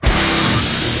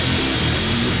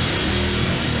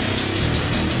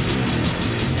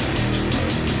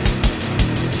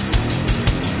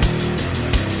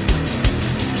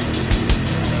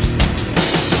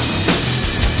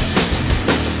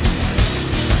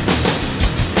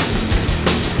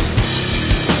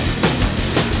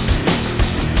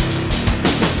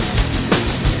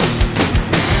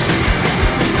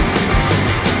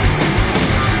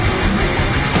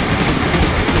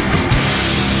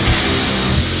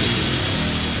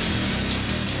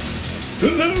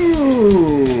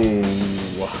Hello!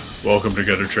 Welcome to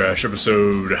Gutter Trash,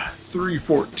 episode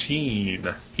 314.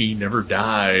 He Never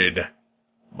Died.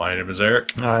 My name is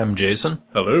Eric. I'm Jason.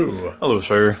 Hello. Hello,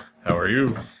 sir. How are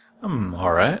you? I'm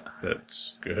alright.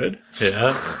 That's good.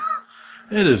 Yeah.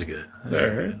 It is good.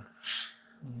 Alright.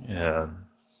 Yeah.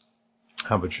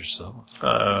 How about yourself?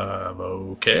 I'm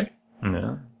okay.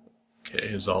 Yeah. Okay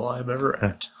is all I'm ever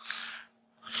at.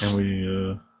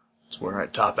 And It's where I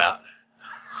top out.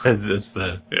 it's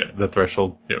the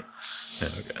threshold. Yep. Yeah,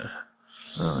 okay.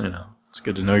 Well, it's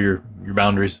good to know your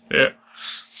boundaries. Yeah.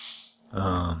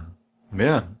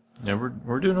 Yeah,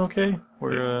 we're doing okay.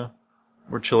 We're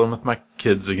chilling with my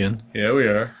kids again. Yeah, we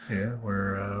are. Yeah,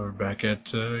 we're back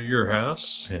at your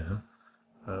house. Yeah.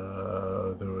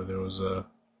 There was a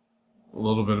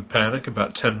little bit of panic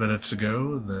about 10 minutes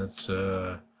ago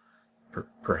that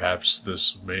perhaps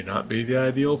this may not be the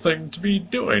ideal thing to be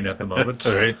doing at the moment.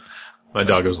 All right. My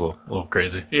dog was a little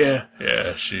crazy. Yeah,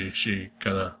 she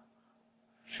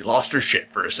lost her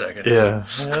shit for a second. Yeah.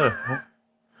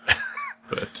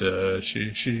 But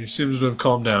she seems to have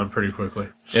calmed down pretty quickly.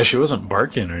 Yeah, she wasn't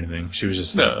barking or anything. She was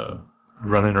just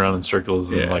running around in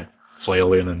circles and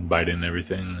flailing and biting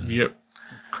everything. And Yep.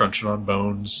 Crunching on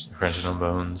bones. crunching on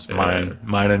bones.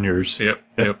 Mine and yours. Yep.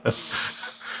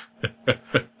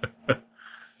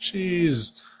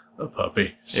 She's a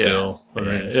puppy still. Yeah,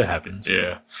 Right? it happens.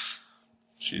 Yeah.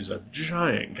 She's a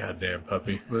giant goddamn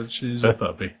puppy, but she's a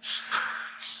puppy.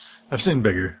 I've seen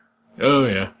bigger, Oh,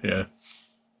 yeah.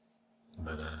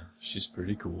 but she's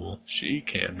pretty cool. She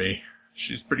can be.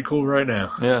 She's pretty cool right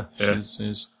now. Yeah, Yeah.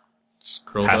 she's Just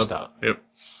curled passed up. out. Yep.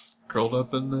 Curled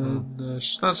up and then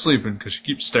she's not sleeping because she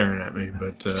keeps staring at me,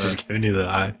 but She's giving you the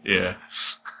eye. yeah.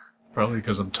 Probably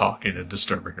because I'm talking and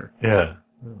disturbing her. Yeah.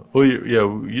 Well, we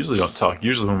usually don't talk.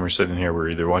 Usually when we're sitting here, we're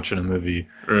either watching a movie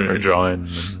or Right. drawing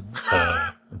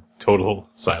and total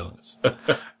silence.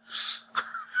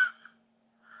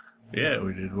 Yeah,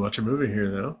 we did watch a movie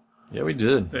here though. Yeah, we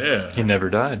did. Yeah. He never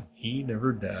died. He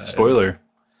Never Died. Spoiler.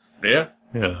 Yeah.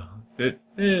 Yeah.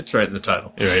 It's right in the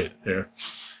title. You're right.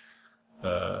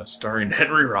 Yeah. Starring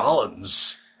Henry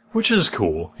Rollins. Which is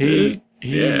cool. He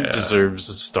Yeah. deserves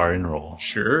a starring role.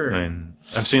 Sure. I mean,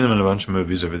 I've seen him in a bunch of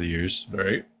movies over the years.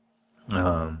 Right.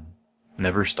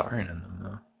 Never starring in them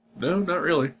though. No, not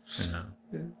really. Yeah.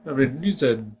 I mean, he's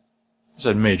had He's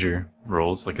had major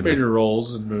roles, like major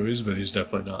roles in movies, but he's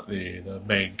definitely not the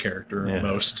main character in Yeah.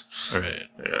 most. Right.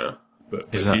 Yeah. But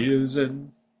He's not- he is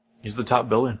in He's the top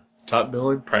billing. top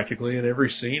billing practically in every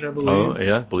scene, I believe. Oh,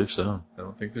 yeah, I believe so. I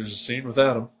don't think there's a scene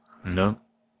without him. No.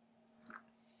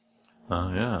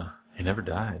 Oh, yeah. He never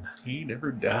died. He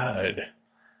Never Died.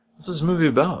 What's this movie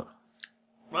about?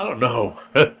 I don't know.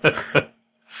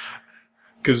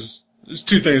 Because there's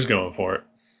two things going for it.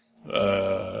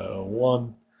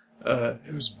 One,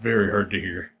 it was very hard to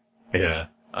hear. Yeah.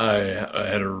 I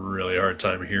had a really hard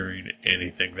time hearing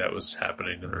anything that was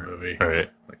happening in the movie. All right.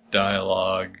 Like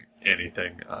dialogue,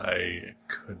 anything. I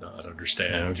could not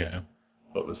understand Okay.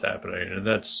 what was happening. And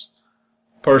that's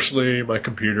partially my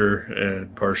computer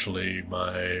and partially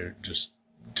my just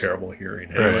terrible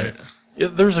hearing anyway. Right. Yeah,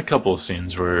 there's a couple of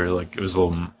scenes where, like, it was a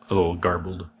little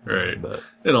garbled. Right. But,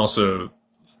 And also,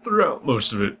 throughout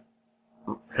most of it,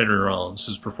 Henry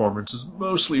Rollins' performance is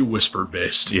mostly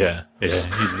whisper-based. yeah. He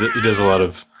does a lot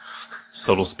of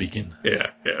subtle speaking.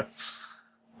 Yeah.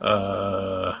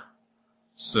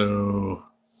 So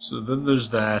then there's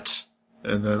that.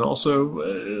 And then also,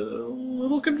 a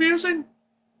little confusing.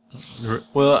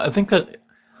 Well, I think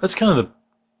that's kind of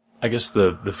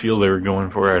the feel they were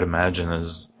going for, I'd imagine,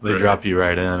 is they Right. drop you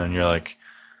right in and you're like,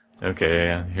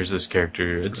 okay, here's this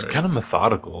character. It's Right. kind of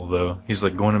methodical, though. He's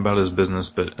like going about his business,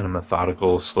 but in a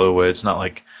methodical, slow way. It's not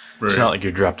like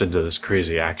you're dropped into this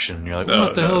crazy action. You're like,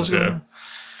 what the hell is going on?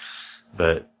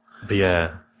 But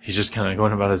yeah, he's just kind of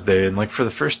going about his day. And like for the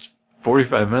first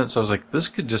 45 minutes, I was like, this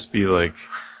could just be like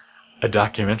a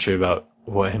documentary about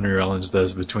what Henry Rollins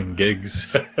does between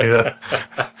gigs. Yeah.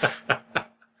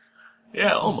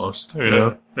 Yeah, almost.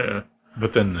 Yeah. Yeah.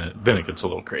 But then it gets a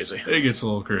little crazy. It gets a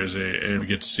little crazy, and we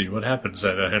get to see what happens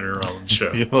at a Henry Rollins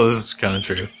show. Well, this is kind of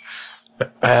true.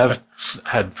 I have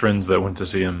had friends that went to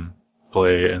see him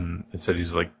play, and they said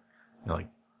he's like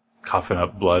coughing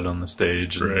up blood on the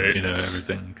stage and Right.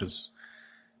 everything, because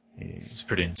he's a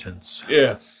pretty intense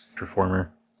Yeah.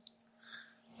 performer.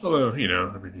 Although, I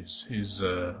mean, he's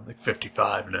like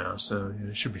 55 now, so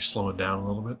he should be slowing down a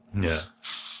little bit. Yeah,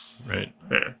 right.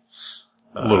 Yeah.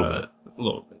 A little bit. A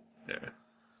little bit, yeah.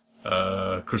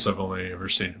 Of course, I've only ever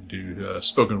seen him do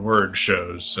spoken word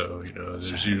shows, so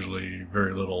there's usually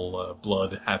very little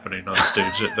blood happening on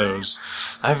stage at those.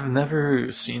 I've never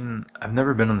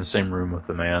been in the same room with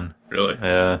the man. Really?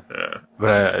 Yeah.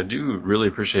 But I do really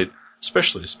appreciate,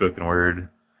 especially spoken word.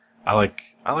 I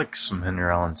like some Henry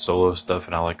Rollins solo stuff,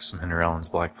 and I like some Henry Rollins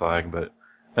Black Flag, but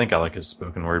I think I like his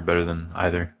spoken word better than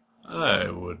either. I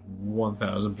would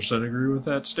 1000% agree with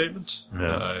that statement.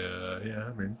 Yeah.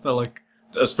 I mean, I like,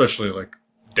 especially like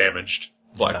Damaged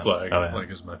Black Flag,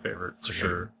 is my favorite for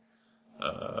sure.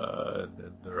 And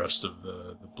then the rest of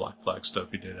the Black Flag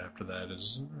stuff he did after that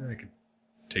is, I could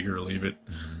take it or leave it.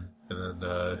 Mm-hmm. And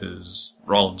then his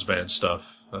Rollins band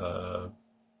stuff, I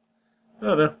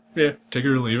don't know. Yeah, take it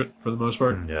or leave it for the most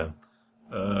part. Yeah.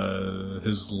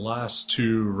 His last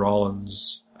two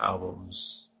Rollins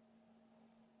albums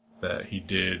that he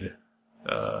did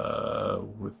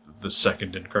with the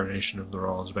second incarnation of the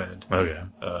Rollins band. Okay.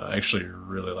 I actually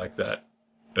really like that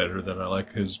better than I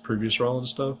like his previous Rollins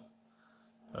stuff.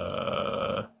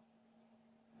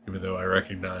 Even though I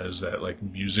recognize that, like,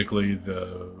 musically,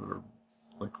 the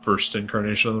first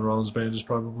incarnation of the Rollins band is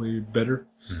probably better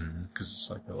because it's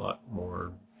like a lot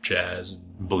more jazz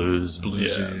and bluesy,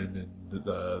 and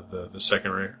the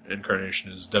second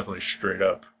incarnation is definitely straight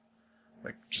up.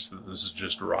 Like, this is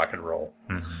just rock and roll,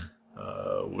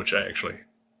 which I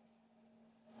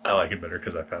like it better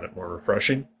because I found it more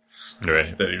refreshing.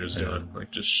 Right. That he was doing,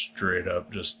 like, just straight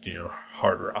up, just,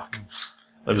 hard rock.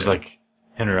 It was like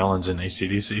Henry Rollins and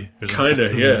AC/DC.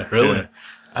 Kinda, yeah. Really? Yeah.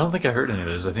 I don't think I heard any of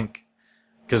those. I think,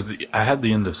 because I had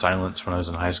The End of Silence when I was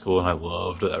in high school, and I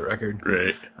loved that record.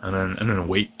 Right. And then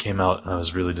Wait came out, and I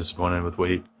was really disappointed with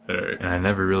Wait. Right. And I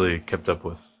never really kept up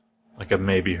with, like, I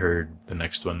maybe heard the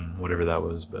next one, whatever that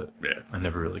was, but I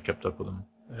never really kept up with them.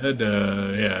 I had,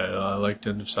 I liked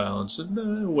End of Silence,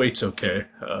 and Wait's okay.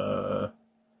 There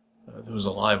was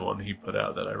a live one he put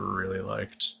out that I really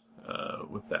liked,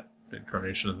 with that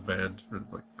incarnation of the band.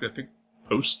 Like, I think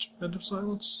post End of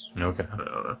Silence? Okay. I don't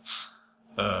know.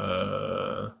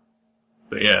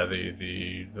 But yeah,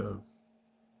 the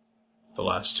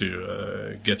last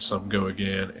two, Get Some, Go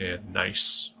Again, and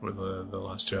Nice were the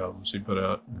last two albums he put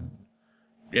out.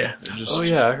 Yeah, they're just... Oh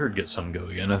yeah, I heard Get Some, Go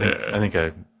Again. I think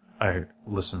I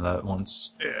listened to that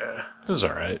once. Yeah. It was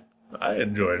alright. I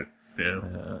enjoyed it,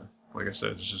 yeah. Like I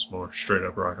said, it's just more straight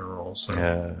up rock and roll, so...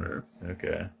 Yeah,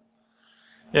 okay.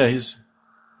 Yeah, he's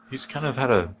kind of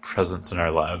had a presence in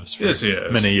our lives for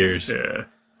many years. Yeah.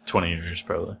 20 years,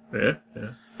 probably. Yeah.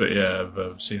 But yeah,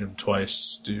 I've seen him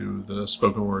twice do the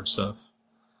spoken word stuff,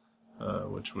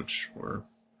 which were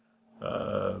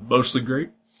mostly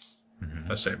great.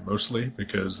 I say mostly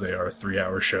because they are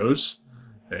 3-hour shows,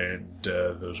 and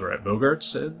those were at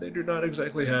Bogart's, and they do not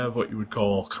exactly have what you would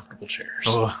call comfortable chairs.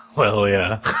 Oh, well,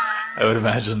 yeah. I would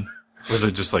imagine. Was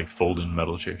it just like folding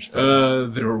metal chairs?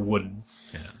 They were wooden.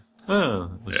 Yeah.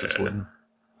 Oh, it was just wooden.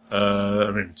 I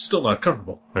mean, still not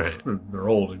comfortable. Right. They're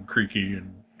old and creaky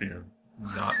and,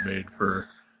 not made for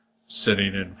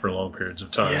sitting in for long periods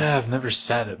of time. Yeah, I've never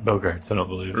sat at Bogart's, I don't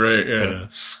believe. Right, yeah.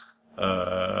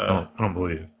 I don't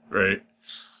believe. Right.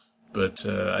 But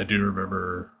I do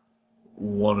remember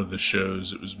one of the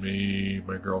shows, it was me,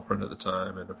 my girlfriend at the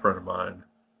time, and a friend of mine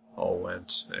all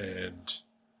went, and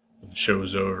when the show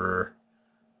was over,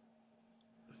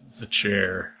 the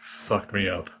chair fucked me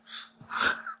up.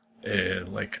 And,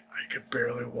 like, I could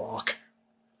barely walk.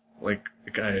 Like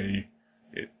it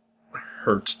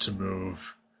hurt to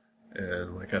move.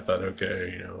 And, like, I thought,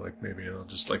 okay, like, maybe I'll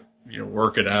just, like,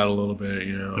 work it out a little bit,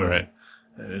 Right.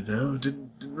 And, no, it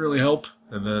didn't really help.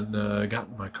 And then I got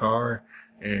in my car,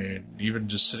 and even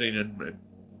just sitting in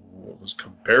what was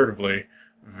comparatively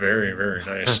very, very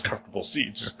nice, comfortable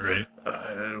seats. Right.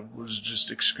 It was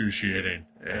just excruciating.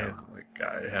 And, like,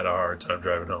 I had a hard time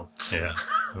driving home. Yeah.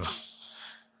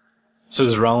 So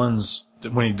is Rollins,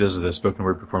 when he does the spoken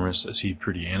word performance, is he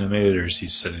pretty animated, or is he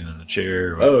sitting in a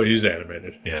chair? Oh, he's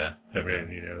animated. Yeah. I mean,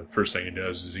 the first thing he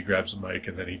does is he grabs a mic,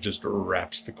 and then he just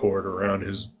wraps the cord around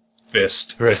his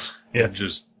fist. Right. Yeah. And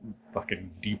just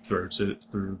fucking deep throats it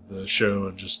through the show,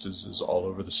 and just is all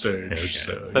over the stage. Okay.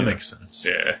 So, that makes sense.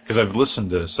 Yeah. Because I've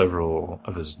listened to several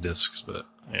of his discs, but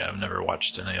yeah, I've never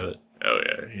watched any of it. Oh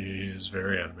yeah, he is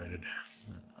very animated.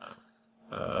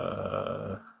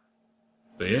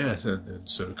 But yeah, and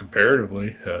so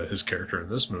comparatively, his character in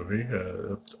this movie,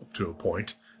 up to a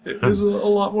point, is a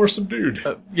lot more subdued.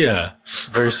 Yeah,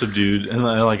 very subdued, and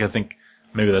I think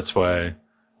maybe that's why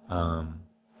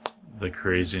the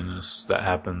craziness that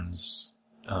happens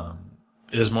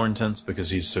is more intense, because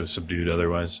he's so subdued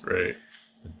otherwise. Right.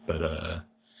 But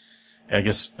I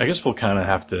guess we'll kind of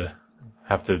have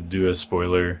have to do a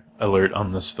spoiler alert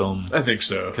on this film. I think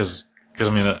so. Because I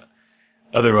mean,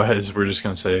 otherwise we're just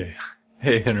going to say,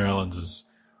 hey, Henry Rollins is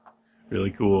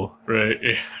really cool. Right.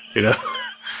 Yeah. You know?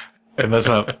 And that's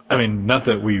not, I mean, not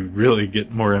that we really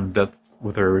get more in depth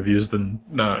with our reviews than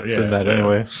that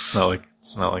anyway. It's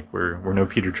not like we're no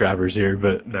Peter Travers here,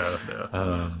 but no.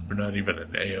 We're not even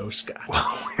an A.O. Scott.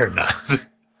 Well, we're not.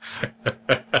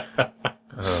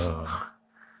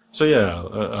 So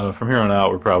yeah, from here on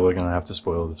out, we're probably gonna have to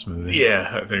spoil this movie.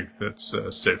 Yeah, I think that's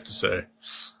safe to say.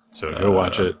 So go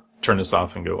watch it. Turn this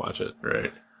off and go watch it.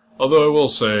 Right. Although I will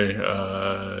say,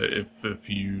 if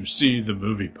you see the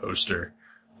movie poster,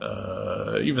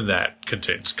 even that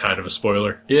contains kind of a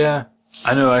spoiler. Yeah,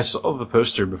 I know. I saw the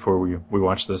poster before we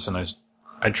watched this, and I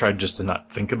tried just to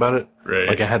not think about it. Right.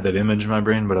 Like I had that image in my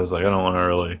brain, but I was like, I don't want to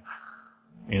really,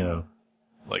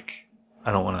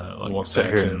 I don't want to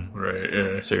sit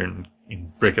here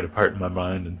and break it apart in my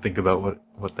mind and think about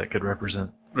what that could represent.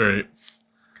 Right.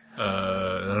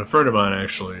 And a friend of mine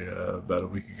actually, about a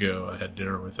week ago, I had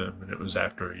dinner with him, and it was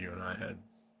after you and I had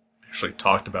actually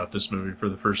talked about this movie for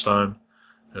the first time.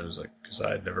 And it was like, because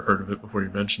I had never heard of it before you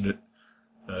mentioned it.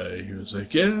 He was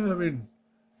like, yeah, I mean,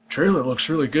 trailer looks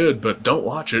really good, but don't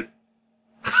watch it.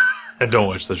 And don't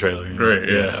watch the trailer. Right,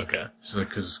 yeah. Okay. He's like,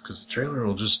 because the trailer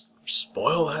will just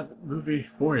spoil that movie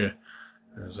for you.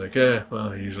 And I was like, yeah, well,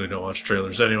 I usually don't watch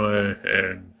trailers anyway,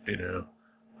 and,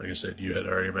 like I said, you had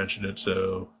already mentioned it,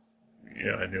 so,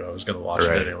 I knew I was going to watch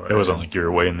it anyway. It wasn't like you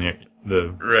were weighing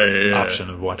the option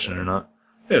of watching it or not.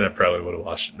 And I probably would have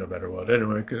watched it no matter what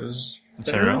anyway, because it's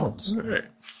Henry Rollins. Right.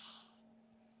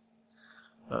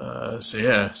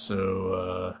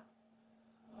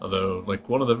 Although, like,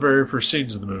 one of the very first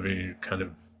scenes of the movie it kind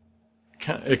of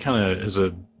is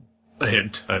a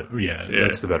hint. Yeah,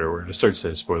 that's the better word. It starts to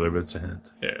say spoiler, but it's a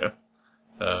hint. Yeah.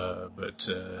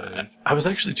 I was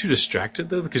actually too distracted,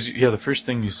 though, because, the first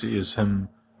thing you see is him,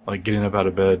 like, getting up out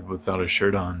of bed without a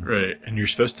shirt on. Right. And you're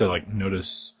supposed to, like,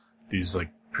 notice these, like,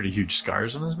 pretty huge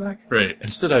scars on his back. Right.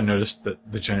 Instead, I noticed that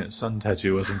the giant sun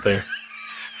tattoo wasn't there.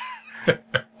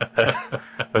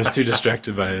 I was too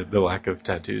distracted by the lack of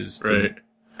tattoos. Right.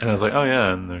 And I was like, oh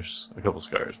yeah, and there's a couple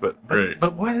scars. But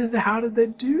how did they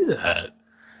do that?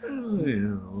 A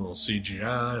little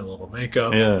CGI, a little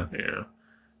makeup. Yeah. Yeah.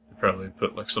 They probably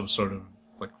put like some sort of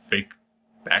like fake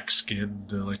back skin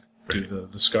to like do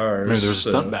the scars. Maybe there's a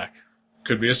stunt back.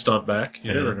 Could be a stunt back.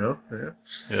 You never know.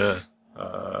 Yeah.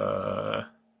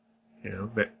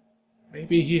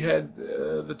 Maybe he had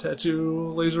the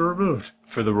tattoo laser removed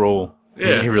for the role.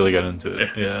 Yeah. He really got into it.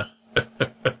 Yeah.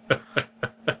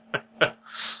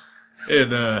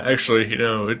 And actually,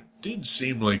 it did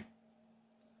seem like,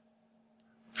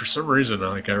 for some reason,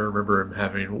 I remember him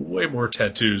having way more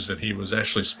tattoos than he was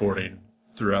actually sporting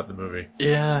throughout the movie.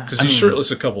 Yeah, because he's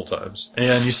shirtless a couple times.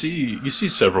 Yeah, and you see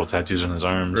several tattoos on his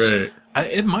arms. Right.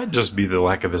 It might just be the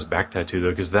lack of his back tattoo,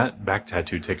 though, because that back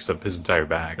tattoo takes up his entire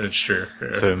back. That's true.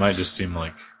 Yeah. So it might just seem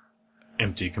like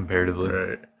empty comparatively.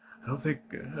 Right. I don't think,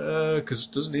 because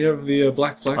doesn't he have the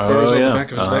black flag bars on the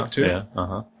back of his neck too? Yeah,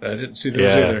 I didn't see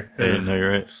those either. Yeah, no, you're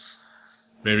right.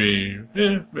 Maybe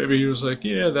he was like,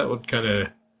 that would kind of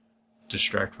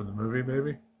distract from the movie,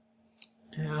 maybe.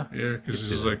 Yeah. Yeah,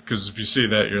 because if you see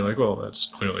that, you're like, well, that's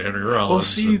clearly Henry Rollins. Well,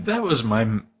 see, that was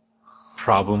my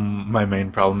problem. My main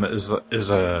problem is it's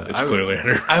clearly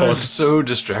Henry Rollins. I was so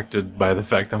distracted by the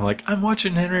fact I'm like, I'm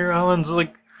watching Henry Rollins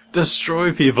like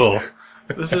destroy people.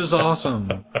 This is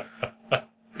awesome.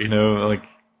 Like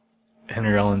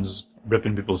Henry Rollins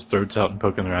ripping people's throats out and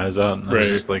poking their eyes out, and I was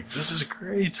just like, this is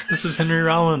great. This is Henry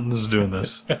Rollins doing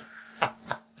this.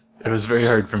 It was very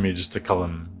hard for me just to call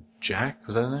him Jack.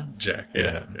 Was that his name? Jack.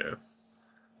 Yeah.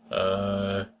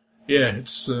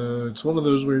 It's one of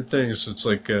those weird things. It's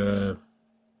like, and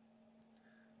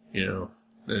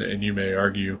you may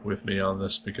argue with me on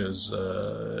this because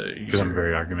I'm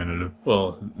very argumentative.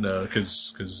 Well, no,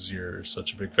 because you're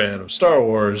such a big fan of Star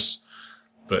Wars,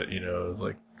 but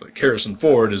like Harrison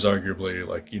Ford is arguably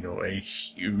a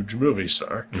huge movie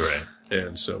star, right?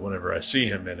 And so whenever I see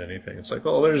him in anything, it's like,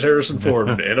 oh, there's Harrison Ford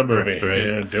in a movie,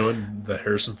 right. Doing the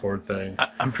Harrison Ford thing.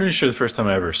 I'm pretty sure the first time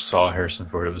I ever saw Harrison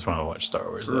Ford, it was when I watched Star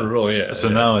Wars. Really, yeah. So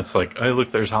now it's like, hey,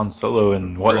 look, there's Han Solo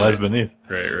and What Lies Beneath.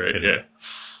 Right, yeah.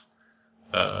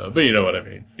 But you know what I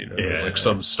mean.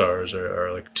 Some stars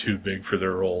are like too big for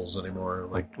their roles anymore.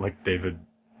 Like David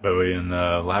Bowie in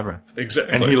Labyrinth.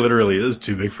 Exactly. And he literally is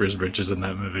too big for his britches in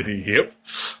that movie. Yep.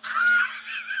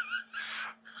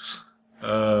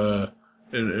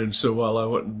 And so while I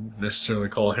wouldn't necessarily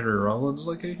call Henry Rollins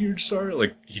like a huge star,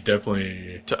 like he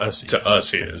definitely to us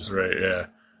he is, right? Yeah.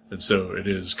 And so it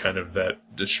is kind of that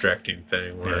distracting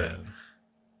thing where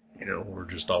we're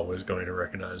just always going to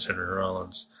recognize Henry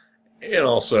Rollins. And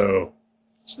also,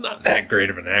 he's not that great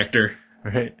of an actor.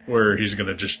 Right. Where he's going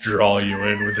to just draw you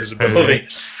in with his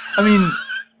abilities. I mean,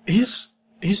 he's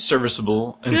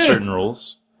serviceable in certain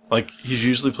roles. Like, he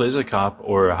usually plays a cop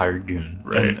or a hired goon.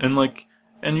 Right.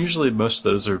 And usually most of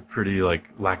those are pretty, like,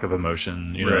 lack of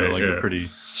emotion, they're pretty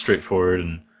straightforward,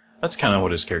 and that's kind of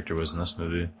what his character was in this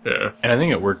movie. Yeah. And I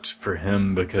think it worked for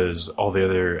him because all the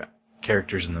other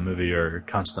characters in the movie are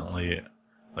constantly,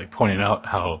 like, pointing out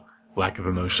how lack of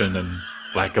emotion and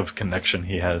lack of connection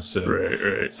he has. So,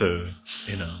 right. So,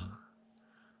 it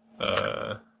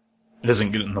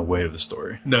doesn't get in the way of the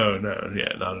story. No,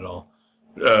 yeah, not at all.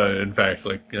 In fact,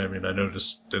 I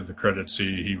noticed in the credits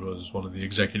he was one of the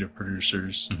executive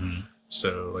producers. Mm-hmm.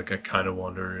 So, I kind of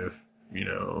wonder if,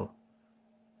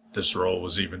 this role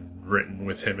was even written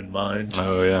with him in mind.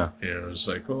 Oh, yeah. It's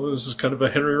like, well, this is kind of a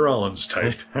Henry Rollins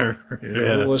type.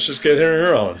 Let's just get Henry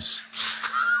Rollins.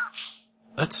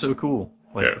 That's so cool.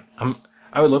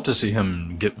 I would love to see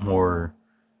him get more,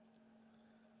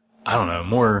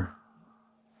 more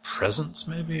presence,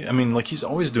 maybe? I mean, he's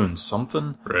always doing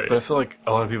something. Right. But I feel like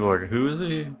a lot of people are like, who is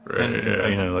he? Right,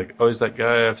 and, he's that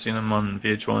guy. I've seen him on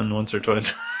VH1 once or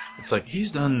twice. It's like,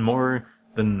 he's done more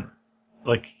than,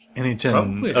 any 10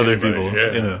 Probably other anybody. people.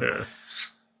 Yeah.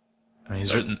 I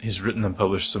mean, he's written and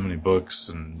published so many books,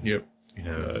 and, Yep.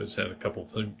 He's had a couple of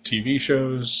TV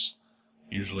shows,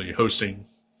 usually hosting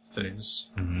things.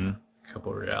 Mm-hmm. A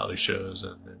couple of reality shows,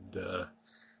 and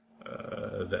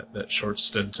that short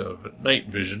stint of Night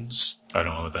Visions. I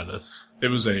don't know what that is. It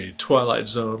was a Twilight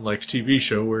Zone-like TV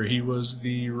show where he was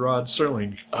the Rod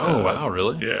Serling. Oh, wow,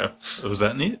 really? Yeah. Was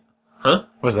that neat? Huh?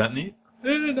 Was that neat?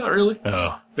 Not really.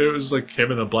 Oh. It was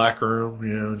him in a black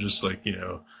room, just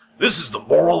this is the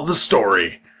moral of the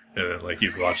story. And then,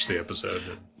 you'd watch the episode,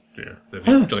 and,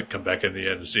 then he'd, come back in the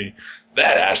end to see,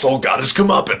 that asshole got his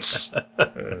comeuppance.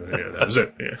 That was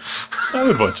it, yeah. I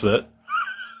would watch that.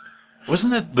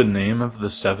 Wasn't that the name of the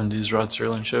 70s Rod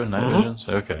Serling show, Night Visions?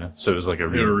 Okay. So it was a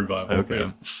revival. Okay.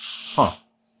 Yeah. Huh.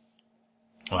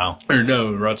 Wow. Or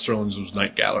no, Rod Serling's was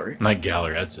Night Gallery. Night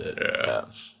Gallery, that's it. Yeah.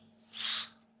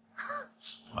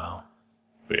 Wow.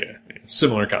 But yeah,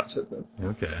 similar concept, though.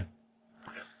 Okay.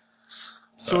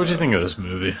 So what'd you think of this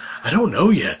movie? I don't know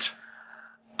yet.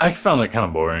 I found it kind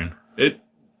of boring. It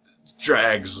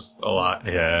drags a lot.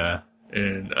 Yeah.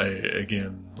 And I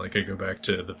go back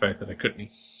to the fact that I couldn't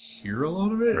hear a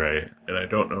lot of it. Right. And I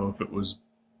don't know if it was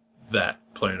that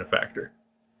playing a factor.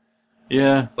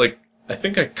 Yeah. I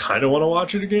think I kind of want to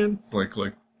watch it again.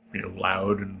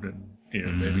 Loud and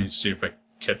maybe see if I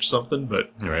catch something,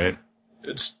 but. Right.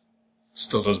 It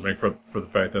still doesn't make for the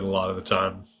fact that a lot of the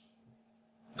time,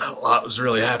 not a lot was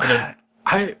really happening.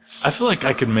 I feel like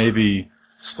I could maybe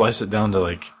splice it down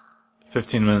to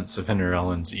 15 minutes of Henry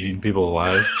Rollins eating people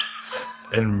alive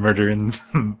and murdering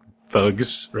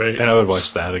thugs. Right. And I would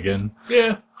watch that again.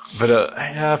 Yeah. But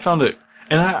I found it,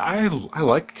 and I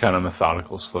like kind of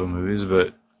methodical, slow movies,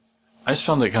 but I just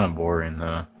found it kind of boring,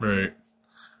 though. Right.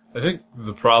 I think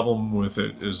the problem with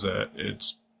it is that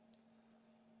it's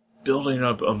building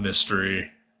up a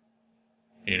mystery,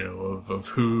 of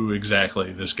who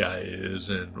exactly this guy is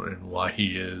and why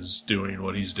he is doing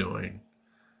what he's doing,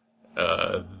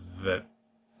 that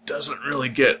doesn't really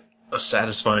get a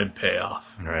satisfying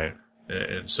payoff. Right.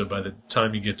 And so by the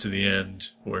time you get to the end,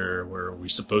 where we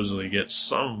supposedly get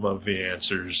some of the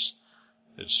answers,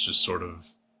 it's just sort of,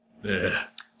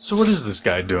 So what is this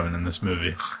guy doing in this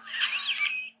movie?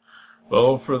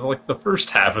 Well, for the first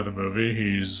half of the movie,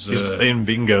 he's playing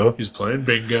bingo. He's playing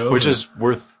bingo. Which is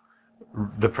worth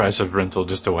the price of rental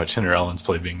just to watch Henry Rollins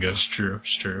play bingo. It's true.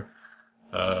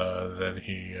 Then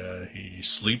he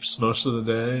sleeps most of the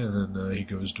day, and then he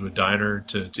goes to a diner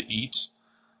to eat.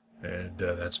 And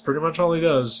that's pretty much all he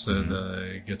does. Mm-hmm.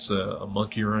 And he gets a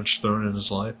monkey wrench thrown in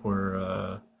his life where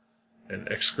an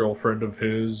ex-girlfriend of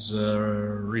his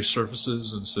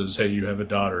resurfaces and says, hey, you have a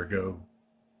daughter, go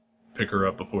pick her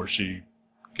up before she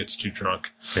gets too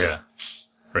drunk. Yeah.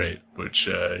 Right. Which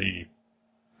he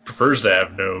prefers to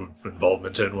have no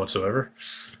involvement in whatsoever.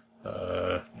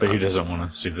 But he doesn't want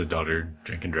to see the daughter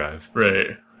drink and drive.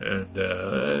 Right.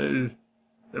 And,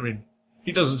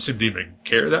 he doesn't seem to even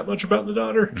care that much about the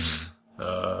daughter.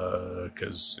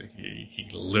 Because he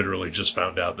literally just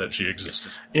found out that she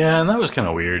existed. Yeah, and that was kind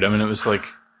of weird. It was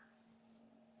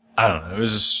I don't know. It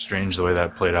was just strange the way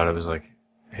that played out. It was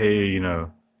hey,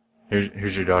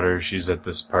 here's your daughter. She's at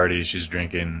this party. She's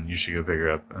drinking. You should go pick her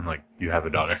up. And you have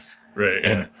a daughter. Right.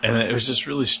 And it was just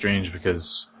really strange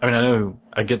because,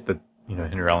 I get that,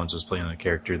 Henry Rollins was playing a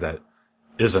character that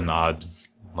is a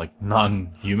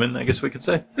non-human, I guess we could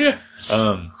say. Yeah.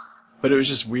 But it was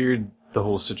just weird, the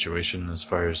whole situation, as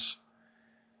far as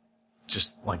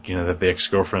just, like, you know, that the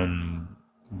ex-girlfriend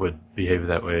would behave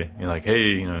that way. You're like, hey,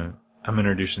 you know, I'm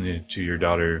introducing you to your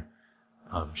daughter.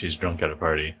 She's drunk at a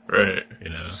party. Right. You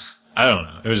know, I don't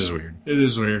know. It was just weird. It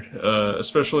is weird.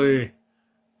 Especially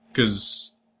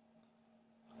because,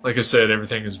 like I said,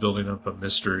 everything is building up a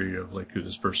mystery of, like, who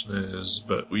this person is.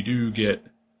 But we do get,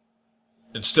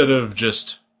 instead of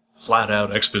just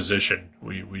flat-out exposition,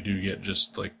 we do get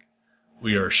just, like,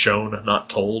 we are shown, not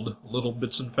told, little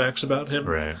bits and facts about him.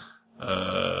 Right.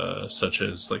 Such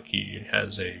as, like, he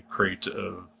has a crate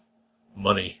of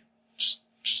money, just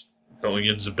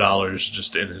millions of dollars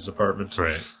just in his apartment.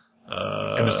 Right.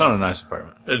 And it's not a nice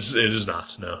apartment. It is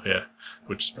not, no, yeah.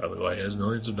 Which is probably why he has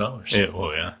millions of dollars. Yeah,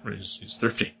 well, yeah. He's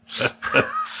thrifty.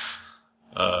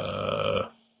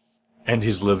 And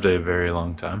he's lived a very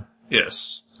long time.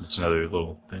 Yes. That's another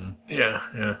little thing. Yeah.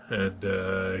 And,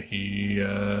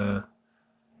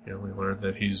 we learned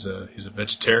that he's a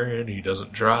vegetarian, he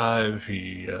doesn't drive,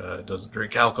 he, doesn't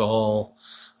drink alcohol.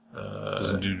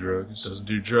 Doesn't do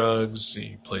drugs.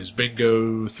 He plays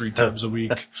bingo 3 times a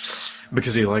week.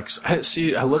 Because he likes... I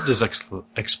loved his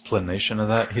explanation of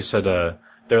that. He said,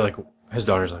 they're like... His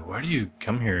daughter's like, why do you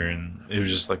come here? And it was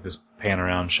just like this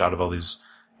pan-around shot of all these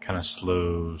kind of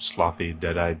slow, slothy,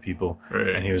 dead-eyed people. Right.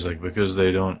 And he was like, because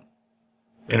they don't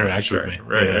interact with me.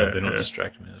 Right, yeah, they don't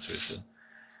distract me. That's what he said.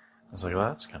 I was like, well,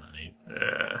 that's kind of neat.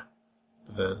 Yeah.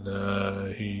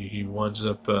 Then he winds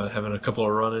up having a couple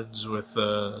of run-ins with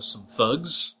some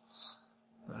thugs.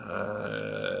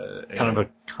 Kind of a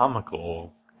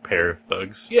comical pair of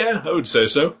thugs. Yeah, I would say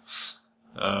so.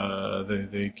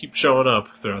 They keep showing up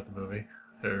throughout the movie.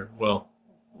 Well,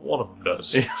 one of them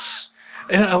does. Yeah.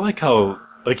 And I like how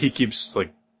he keeps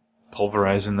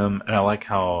pulverizing them, and I like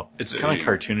how it's kind of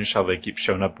cartoonish how they keep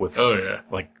showing up with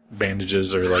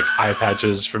bandages or eye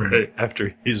patches from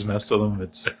after he's messed with them.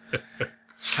 It's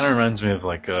kind of reminds me of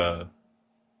I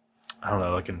don't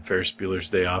know, like in Ferris Bueller's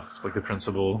Day Off, like the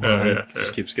principal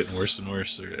just keeps getting worse and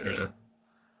worse.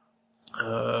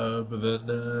 But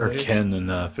then Ken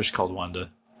and Fish Called Wanda.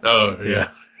 Oh yeah.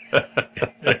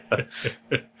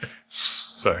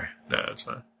 Sorry, no, it's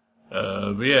fine.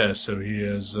 But yeah, so he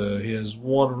has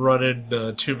one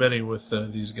run-in too many with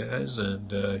these guys,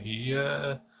 and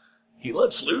he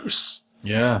lets loose.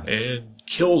 Yeah, and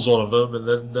kills one of them, and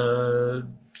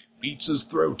then eats his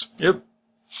throat. Yep.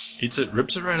 Eats it,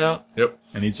 rips it right out. Yep.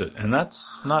 And eats it. And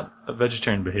that's not a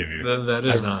vegetarian behavior. That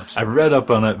is not. I read up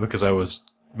on it because I was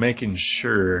making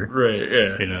sure. Right,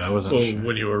 yeah. I wasn't sure.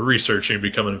 When you were researching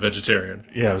becoming a vegetarian.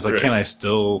 Yeah, I was like, can I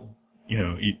still,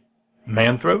 eat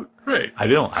man throat? Right. I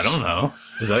don't know.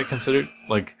 Is that considered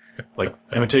like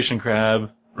imitation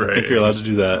crab? Right. I think you're allowed to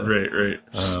do that. Right.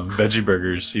 Veggie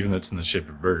burgers, even though it's in the shape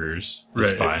of burgers,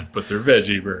 it's fine. But they're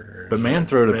veggie burgers. But man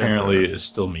throat apparently is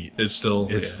still meat. It's still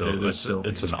it's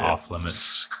meat, an off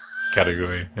limits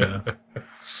category. Yeah.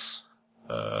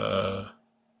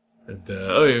 And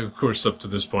of course, up to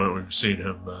this point, we've seen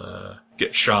him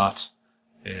get shot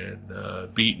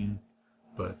and beaten.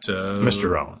 But Mr.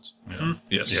 Rollins. Yeah.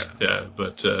 Yes. Yeah.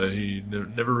 But he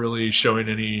never really showing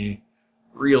any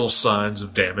real signs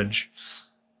of damage.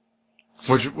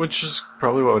 Which is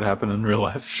probably what would happen in real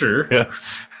life. Sure. Yeah.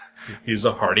 He's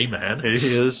a hardy man. He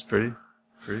is pretty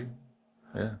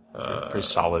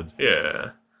solid.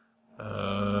 Yeah.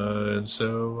 And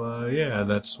so,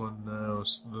 that's when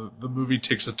the movie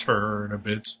takes a turn a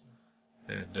bit.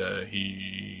 And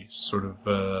he sort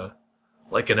of,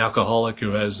 like an alcoholic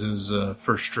who has his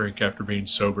first drink after being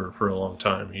sober for a long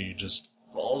time, he just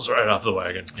falls right off the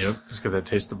wagon. Yep, he's got that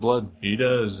taste of blood. He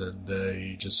does, and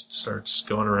he just starts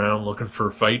going around looking for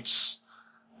fights,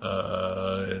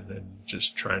 and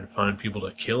just trying to find people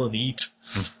to kill and eat.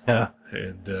 Yeah,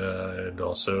 and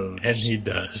also, he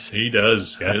does. He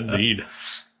does, indeed.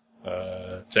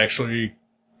 It's actually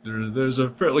there's a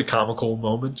fairly comical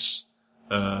moments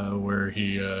where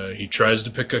he tries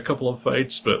to pick a couple of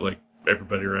fights, but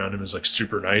everybody around him is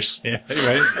super nice. Yeah,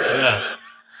 right. Yeah.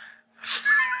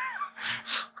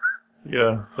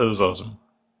 Yeah, that was awesome.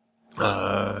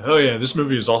 This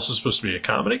movie is also supposed to be a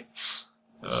comedy.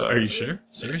 Are you sure?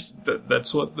 Serious?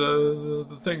 That's what the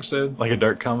thing said. Like a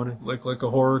dark comedy? Like a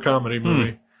horror comedy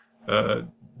movie. I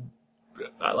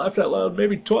laughed out loud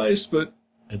maybe twice, but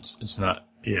it's not.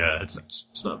 Yeah,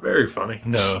 it's not very funny.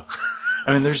 No,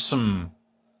 I mean there's some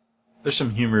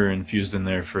humor infused in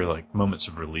there for moments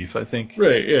of relief, I think.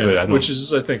 Right, yeah. Which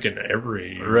is, I think, in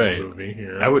every movie.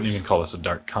 Yeah. I wouldn't even call this a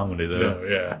dark comedy, though. No,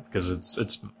 yeah. Because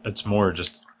it's more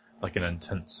just an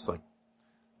intense,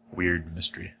 weird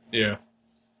mystery. Yeah.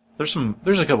 There's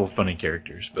a couple funny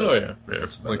characters. But yeah.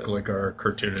 Like our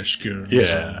cartoonish goons.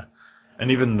 Yeah.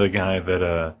 And even the guy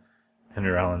that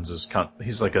Henry Rollins is,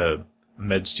 he's like a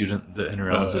med student that Henry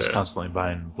Rollins is constantly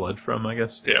buying blood from, I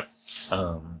guess. Yeah.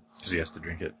 Because he has to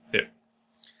drink it. Yeah.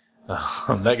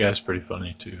 That guy's pretty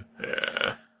funny, too.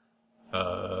 Yeah.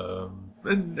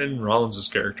 And Rollins'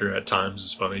 character at times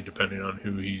is funny, depending on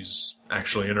who he's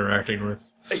actually interacting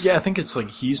with. Yeah, I think it's like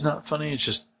he's not funny, it's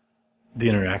just the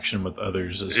interaction with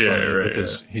others is funny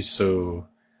because he's so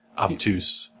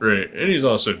obtuse. Right, and he's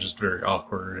also just very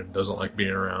awkward and doesn't like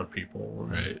being around people.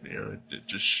 And, right. It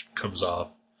just comes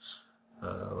off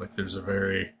like there's a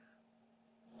very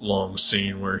long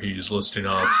scene where he's listing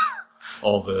off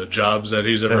all the jobs that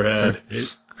he's ever had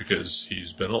because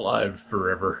he's been alive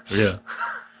forever. Yeah.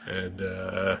 And,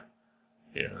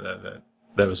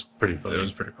 that was pretty funny. It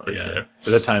was pretty funny, yeah.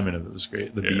 But the timing of it was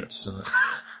great. The beats.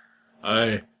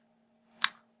 And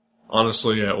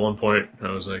honestly, at one point,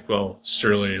 I was like, well,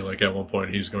 surely, like, at one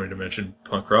point he's going to mention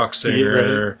punk rock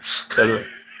singer. Right.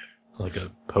 Like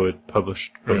a poet,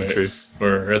 published poetry. Right.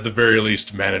 Or at the very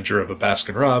least, manager of a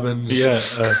Baskin Robbins. Yeah.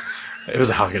 It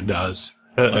was Haagen-Dazs.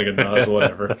 Haagen-Dazs,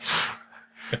 whatever.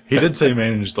 He did say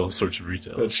managed all sorts of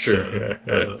retail. That's true,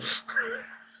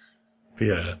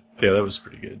 yeah, that was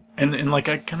pretty good. And like,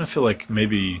 I kind of feel like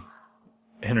maybe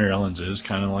Henry Rollins is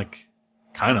kind of like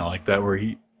that, where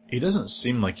he doesn't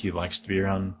seem like he likes to be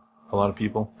around a lot of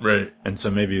people. Right. And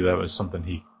so maybe that was something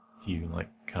he like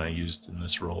kind of used in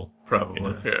this role.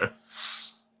 Probably, yeah.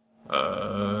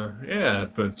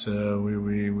 But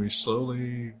we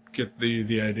slowly get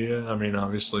the idea. I mean,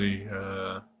 obviously,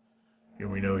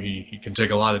 we know he can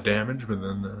take a lot of damage, but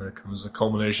then comes the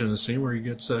culmination of the scene where he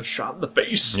gets shot in the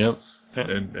face. Yep.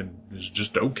 And is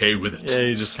just okay with it. Yeah,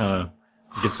 he just kind of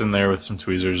gets in there with some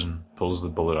tweezers and pulls the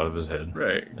bullet out of his head.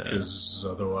 Right, because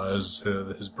otherwise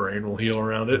his brain will heal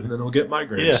around it, and then he'll get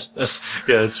migraines.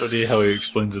 That's how he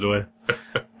explains it away.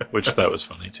 Which that was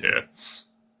funny too.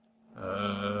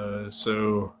 Yeah.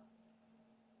 So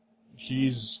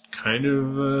he's kind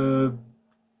of a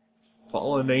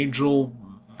fallen angel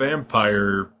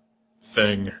vampire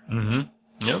thing. Mm-hmm.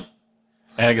 Yep.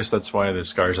 And I guess that's why the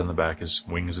scars on the back, his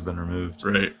wings have been removed.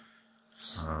 Right.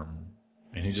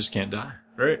 And he just can't die.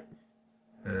 Right.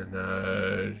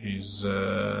 And he's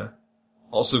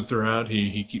also throughout,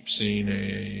 he keeps seeing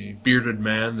a bearded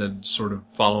man that's sort of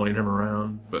following him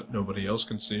around, but nobody else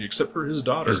can see except for his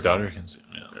daughter. His daughter can see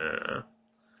him,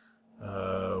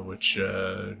 which,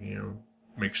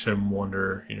 makes him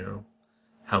wonder,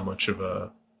 how much of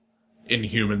a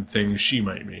inhuman thing she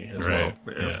might be as well.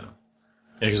 Yeah,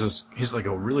 because he's like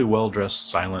a really well-dressed,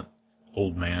 silent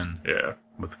old man. Yeah.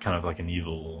 With kind of like an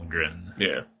evil grin.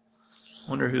 Yeah.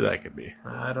 Wonder who that could be.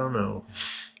 I don't know.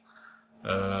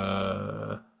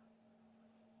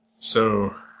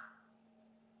 So,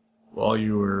 while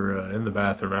you were in the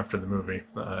bathroom after the movie,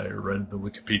 I read the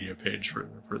Wikipedia page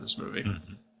for this movie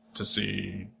to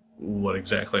see what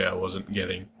exactly I wasn't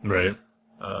getting. Right.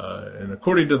 And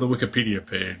according to the Wikipedia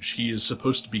page, he is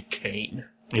supposed to be Cain.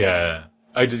 Yeah,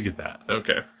 I did get that.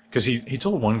 Okay. Because he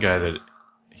told one guy that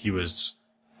he was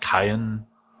Cain,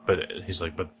 but he's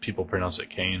like, but people pronounce it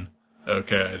Cain.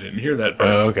 Okay, I didn't hear that part.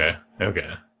 Oh,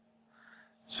 okay.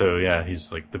 So, yeah,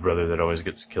 he's like the brother that always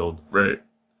gets killed. Right.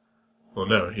 Well,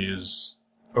 no, he is...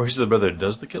 Oh, he's the brother that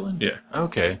does the killing? Yeah.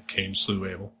 Okay. Cain slew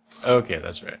Abel. Okay,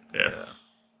 that's right. Yeah.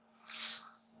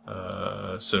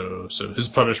 So his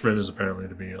punishment is apparently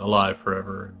to be alive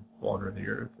forever and wander the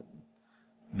earth and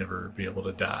never be able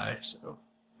to die. So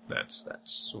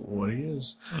that's what he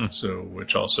is. So,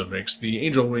 which also makes the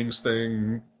angel wings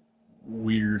thing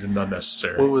weird and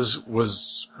unnecessary.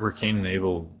 Were Cain and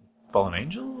Abel fallen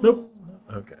angels? Nope.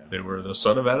 Okay. They were the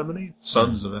son of Adam and Eve.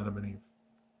 Sons of Adam and Eve.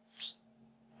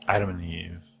 Adam and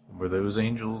Eve. Were those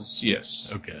angels?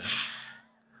 Yes. Okay.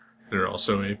 They're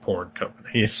also a porn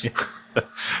company.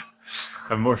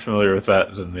 I'm more familiar with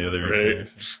that than the other. Right.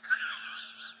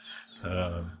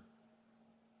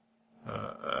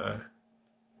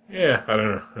 Yeah, I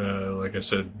don't know. Like I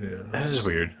said, that is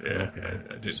weird. Yeah, okay.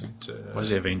 I didn't. Why does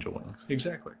he have angel wings?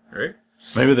 Exactly. Right.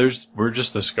 Maybe we're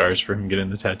just the scars for him getting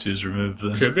the tattoos removed.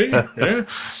 Then. Could be. Yeah.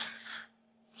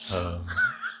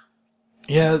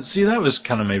 Yeah. See, that was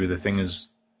kind of maybe the thing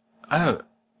is, I don't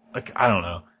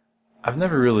know. I've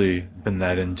never really been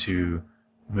that into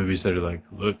movies that are like,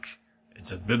 look,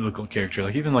 it's a biblical character.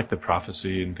 Like even like The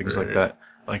Prophecy and things like that.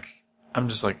 Like I'm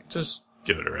just like, just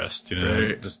give it a rest,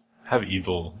 Right. Just have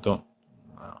evil. I don't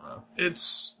know.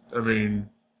 It's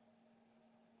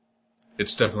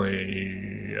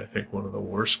definitely, I think, one of the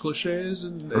worst cliches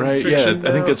in right, fiction. Yeah,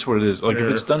 I think that's what it is. Like if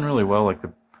it's done really well,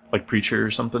 like Preacher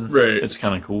or something, right? It's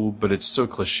kind of cool, but it's so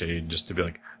cliched just to be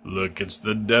like, look, it's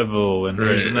the devil, and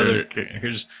here's another,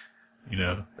 here's You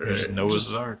know, there's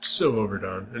Noah's Ark. So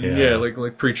overdone. And yeah,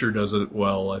 like Preacher does it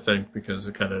well, I think, because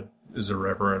it kind of is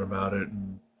irreverent about it,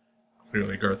 and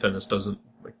clearly Garth Ennis doesn't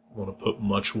want to put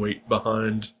much weight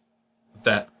behind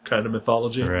that kind of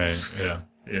mythology. Right, yeah.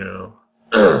 You know.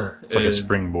 It's like a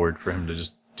springboard for him to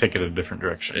just take it a different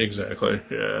direction. Exactly,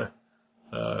 yeah.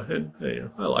 And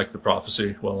I like The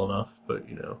Prophecy well enough, but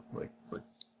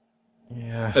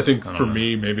yeah, I think for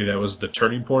me, maybe that was the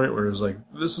turning point where it was like,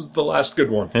 this is the last good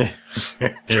one.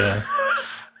 Yeah.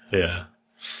 Yeah.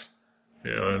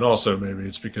 And also maybe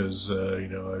it's because,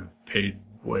 I've paid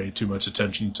way too much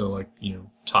attention to,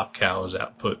 Top Cow's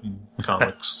output in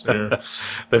comics.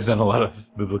 They've done a lot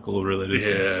of biblical related.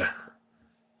 Yeah.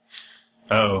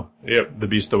 Oh, yep. The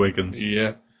Beast Awakens.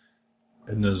 Yeah.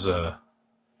 And is,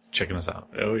 checking us out.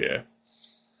 Oh, yeah.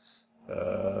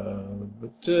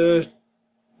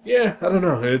 Yeah, I don't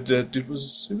know. It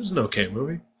was an okay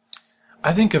movie.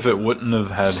 I think if it wouldn't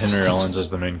have had Henry Rollins as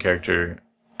the main character,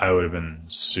 I would have been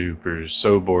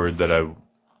so bored that I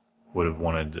would have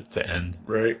wanted it to end.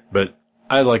 Right. But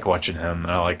I like watching him,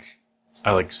 and I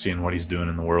like seeing what he's doing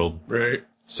in the world. Right.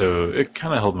 So it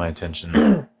kind of held my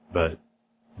attention, but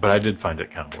I did find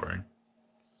it kind of boring.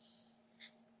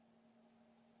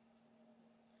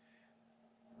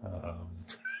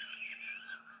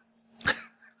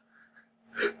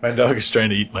 My dog is trying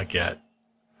to eat my cat.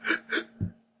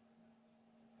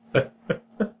 But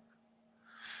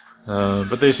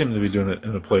they seem to be doing it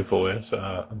in a playful way,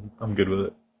 so I'm good with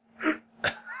it.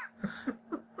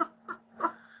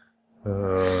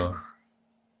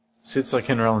 See, it's like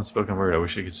Henry Rollins' spoken word. I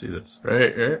wish you could see this.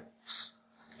 Right.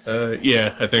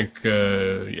 Yeah, I think,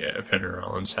 if Henry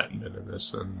Rollins hadn't been in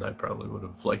this, then I probably would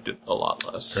have liked it a lot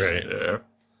less. Right.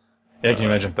 Yeah, can you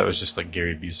imagine if that was just like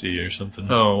Gary Busey or something?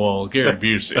 Oh, well, Gary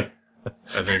Busey.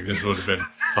 I think this would have been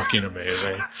fucking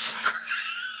amazing.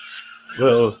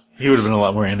 Well, he would have been a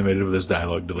lot more animated with his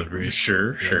dialogue delivery.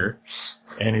 Sure.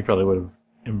 And he probably would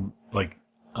have,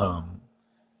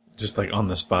 just like on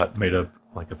the spot made up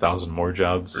like 1,000 more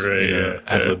jobs. Right,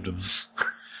 ad-libbed them.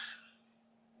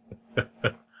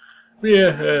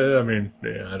 Yeah,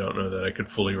 I don't know that I could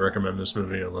fully recommend this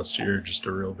movie unless you're just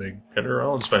a real big Henry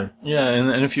Rollins fan. Yeah,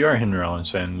 and if you are a Henry Rollins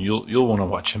fan, you'll want to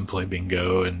watch him play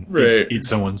bingo and eat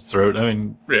someone's throat. I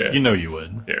mean, you know you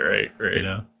would. Yeah, right. You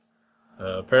know?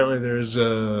 Apparently there's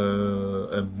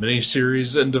a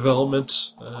mini-series in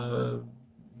development,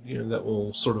 that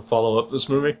will sort of follow up this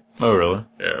movie. Oh, really?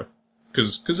 Yeah.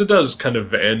 Because it does kind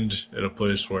of end in a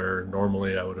place where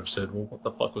normally I would have said, well, what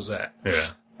the fuck was that? Yeah.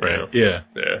 Right. Yeah.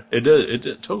 It did.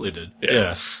 It totally did.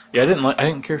 Yeah. I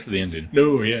didn't care for the ending.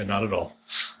 No, yeah, not at all.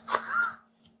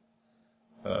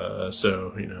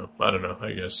 So, I don't know.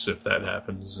 I guess if that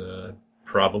happens,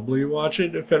 probably watch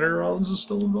it if Henry Rollins is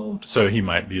still involved. So he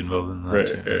might be involved in that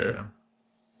too.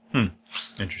 Yeah.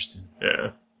 Interesting.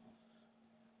 Yeah.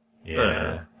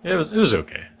 Yeah. It was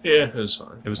okay. Yeah, it was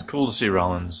fine. It was cool to see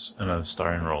Rollins in a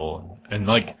starring role and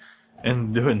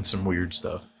doing some weird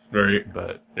stuff. Right.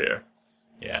 But yeah.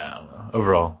 Yeah, I don't know.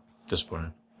 Overall,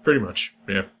 disappointing. Pretty much,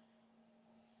 yeah.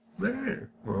 Well,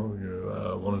 you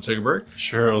want to take a break?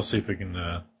 Sure, I'll see if we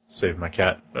can save my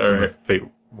cat. All right. Fate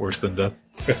worse than death.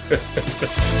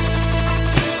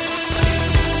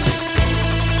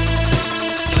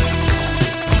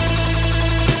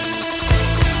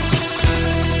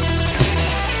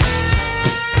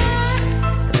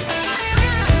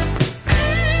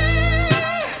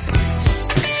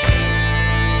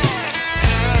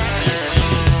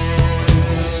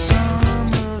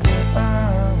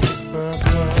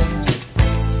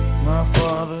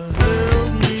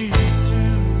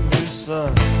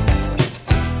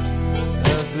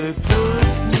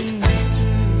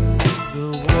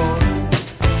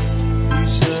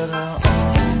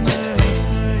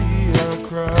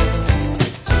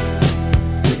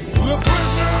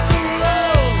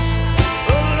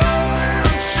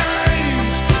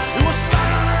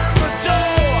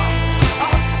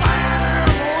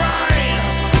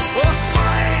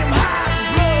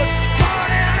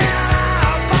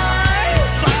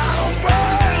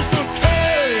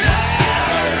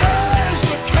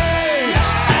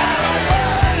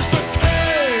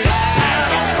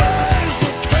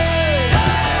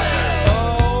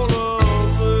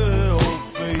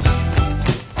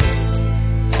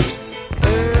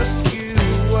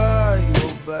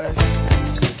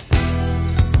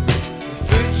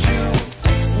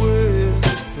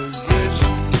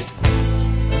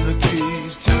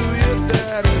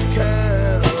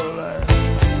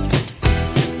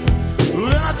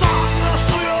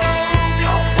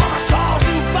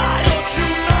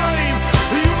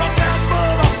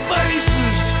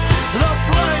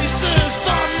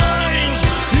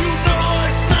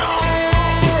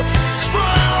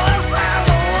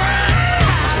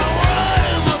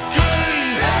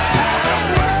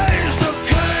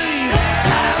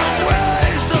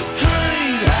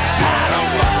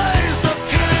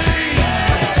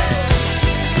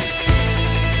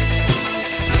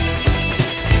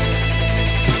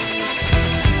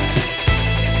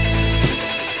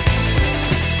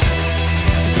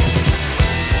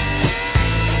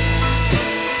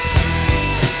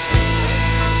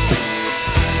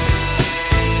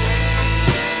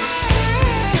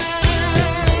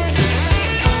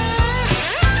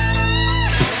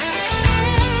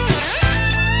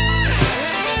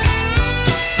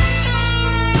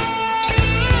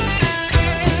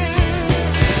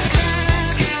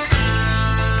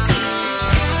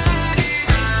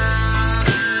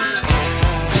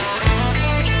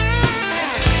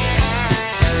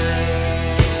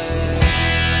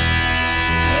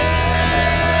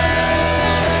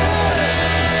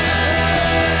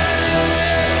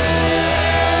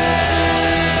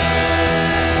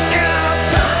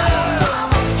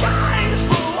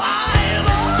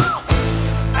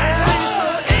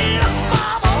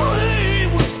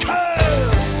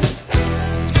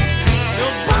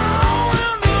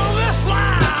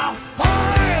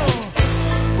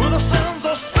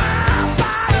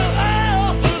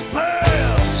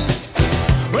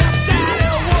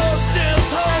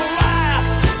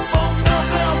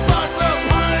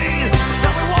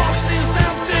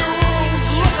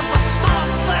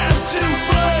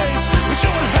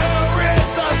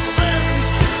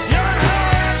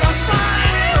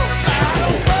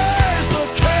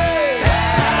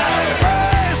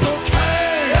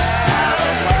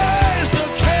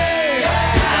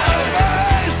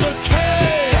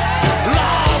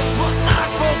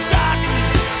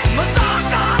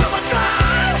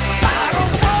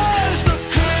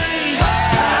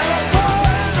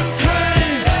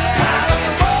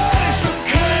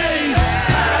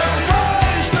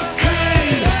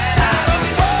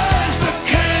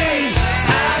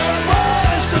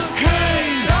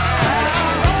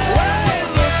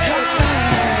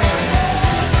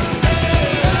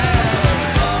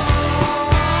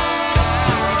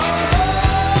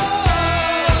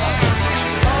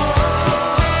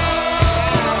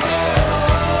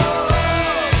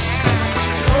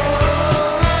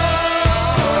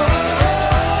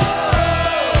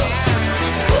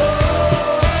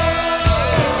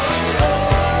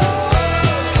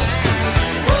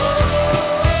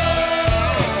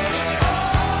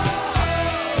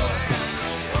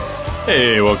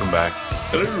 Hey, welcome back.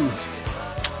 Hello.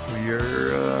 We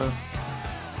are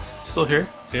still here.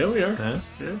 Yeah, we are.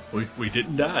 Yeah. We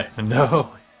didn't die. No,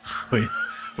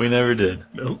 we never did.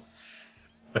 Nope.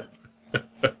 Yeah,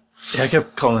 I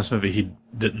kept calling this movie He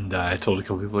Didn't Die. I told a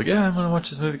couple people, like, yeah, I'm going to watch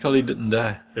this movie called He Didn't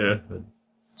Die. Yeah. But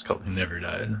it's called He Never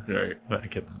Died. Right. But I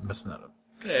kept messing that up.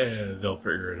 Yeah, they'll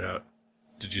figure it out.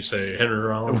 Did you say Henry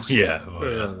Rollins? Yeah.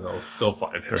 Well, yeah. They'll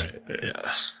find it. Right.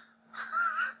 Yeah.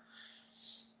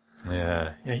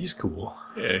 Yeah, he's cool.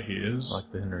 Yeah, he is. I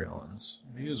like the Henry Rollins.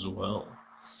 He is well.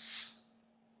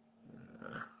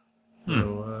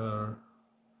 I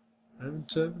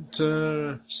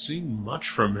haven't seen much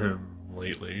from him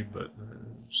lately, but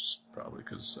it's just probably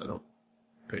because I don't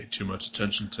pay too much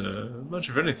attention to much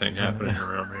of anything happening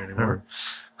around me anymore.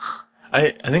 I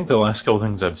think the last couple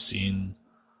things I've seen,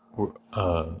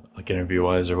 like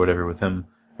interview-wise or whatever with him,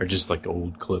 are just like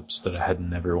old clips that I had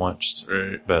never watched.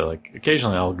 Right. But like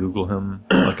occasionally I'll Google him,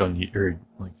 like or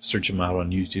like search him out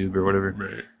on YouTube or whatever,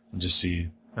 Right. and just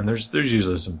see. And there's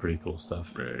usually some pretty cool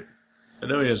stuff. Right. I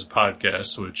know he has a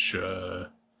podcast, which I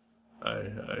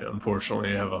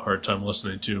unfortunately have a hard time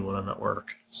listening to when I'm at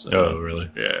work. So, Oh,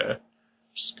 really? Yeah.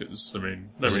 Just because, I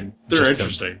mean, just they're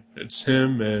interesting. It's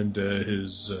him and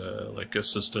his like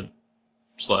assistant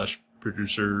 /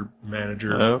 producer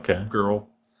manager Okay. girl,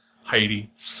 Heidi.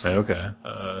 Okay.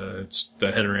 It's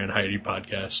the Henry and Heidi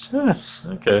podcast.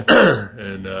 Okay.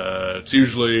 And it's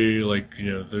usually like,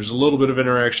 there's a little bit of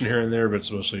interaction here and there, but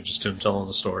it's mostly just him telling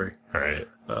the story. All right.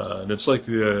 And it's like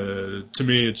to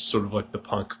me, it's sort of like the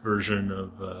punk version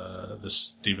of the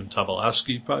Stephen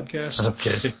Tobolowsky podcast.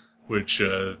 Okay. Which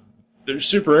they're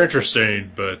super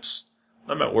interesting, but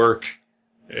I'm at work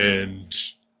and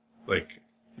like,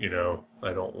 I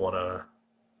don't want to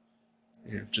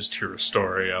just hear a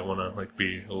story. I want to like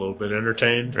be a little bit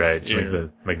entertained. Right. To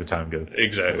make the time go.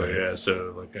 Exactly. Right. Yeah.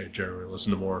 So like I generally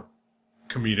listen to more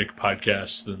comedic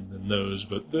podcasts than those,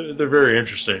 but they're very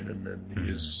interesting, and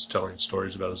he is just telling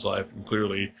stories about his life, and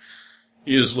clearly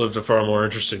he has lived a far more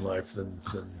interesting life than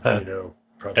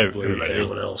probably Everybody.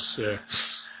 anyone else. Yeah.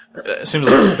 It seems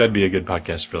like that'd be a good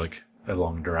podcast for like a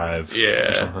long drive. Yeah,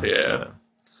 Or something. yeah.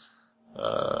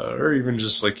 Or even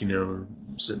just like,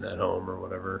 sitting at home or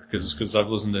whatever, because I've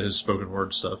listened to his spoken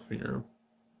word stuff,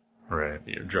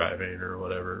 Right. driving or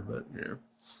whatever, but,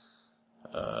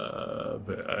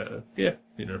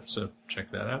 so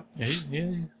check that out. Yeah,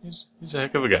 he's a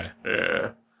heck of a guy. Yeah.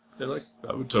 And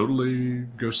I would totally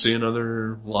go see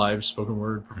another live spoken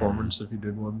word performance if he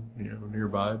did one,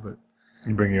 nearby, but.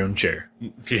 You bring your own chair.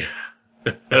 Yeah.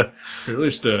 Or at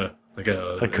least, like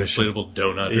a cushion. inflatable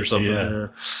donut or something. Yeah.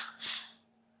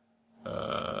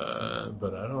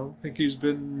 But I don't think he's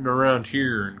been around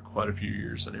here in quite a few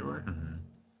years anyway. Mm-hmm.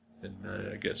 And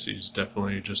I guess he's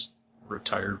definitely just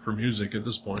retired from music at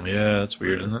this point. Yeah, that's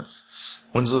weird, isn't it?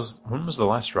 When was the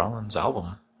last Rollins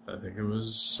album? I think it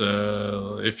was,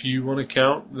 if you want to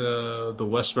count the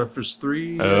West Memphis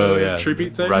 3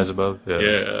 tribute thing. Rise Above?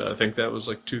 Yeah, I think that was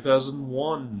like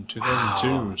 2001,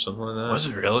 2002, something like that. Was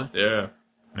it really? Yeah.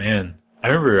 Man, I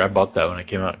remember I bought that when it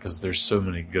came out because there's so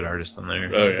many good artists on there.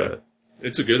 Oh, yeah.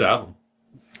 It's a good album.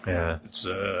 Yeah. It's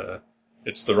the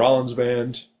Rollins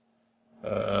band,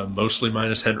 mostly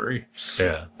minus Henry.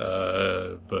 Yeah.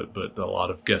 But a lot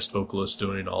of guest vocalists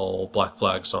doing all Black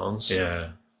Flag songs. Yeah.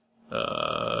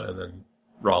 And then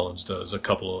Rollins does a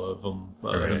couple of them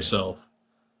himself.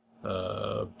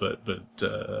 And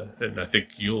I think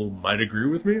you might agree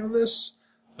with me on this.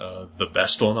 The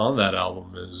best one on that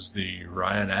album is the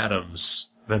Ryan Adams.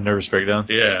 The Nervous Breakdown?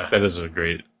 Yeah. That is a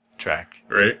great track.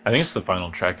 Right? I think it's the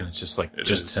final track, and it's just like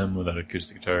him with that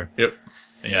acoustic guitar. Yep.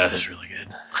 Yeah, that is really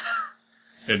good.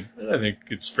 And I think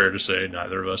it's fair to say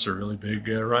neither of us are really big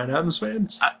Ryan Adams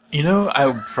fans. I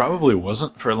probably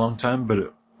wasn't for a long time,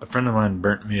 but a friend of mine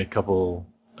burnt me a couple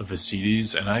of his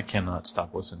CDs, and I cannot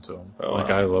stop listening to them. Oh, wow.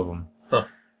 I love them. Huh.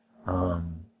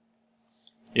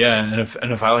 Yeah, and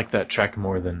if I like that track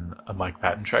more than a Mike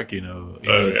Patton track,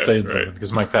 it's saying something,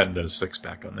 because Mike Patton does Six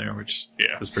Pack on there, which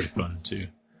is pretty fun too.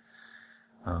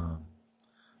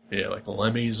 Like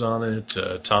Lemmy's on it,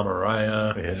 Tom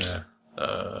Araya,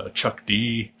 Chuck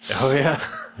D. Oh yeah,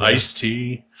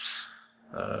 Ice-T,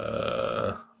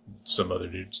 some other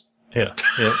dudes. Yeah.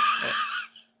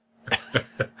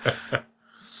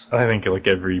 I think like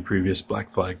every previous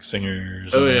Black Flag singer.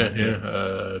 Oh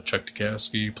yeah. Chuck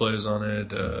Dukowski plays on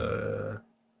it.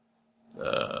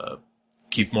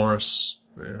 Keith Morris,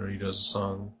 he does a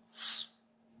song.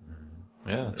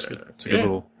 Yeah, it's good. It's a good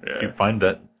little. If you find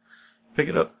that, pick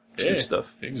it up. It's good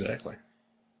stuff. Exactly.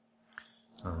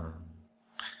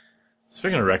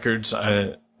 Speaking of records,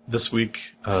 this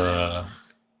week I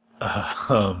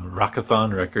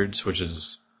Rockathon Records, which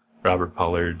is Robert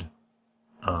Pollard,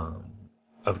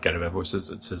 of Gotta Bad Voices.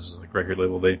 It's his like record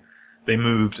label. They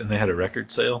moved and they had a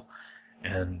record sale,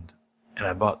 and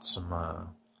I bought some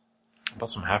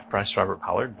half price Robert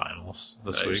Pollard vinyls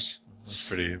this week. I was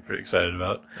pretty excited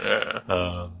about. Yeah.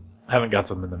 I haven't got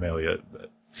them in the mail yet,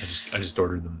 but I just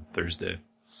ordered them Thursday.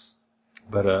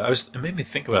 But it made me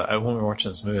think about when we were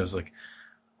watching this movie. I was like,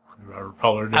 Robert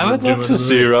Pollard. I would love to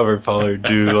see Robert Pollard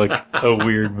do like a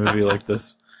weird movie like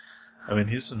this. I mean,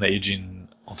 he's an aging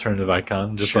alternative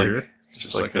icon, just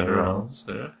like Henry Rollins.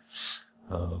 Yeah.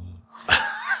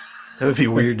 It would be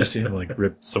weird to see him like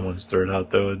rip someone's throat out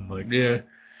though, and like yeah.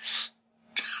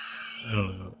 I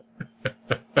don't know.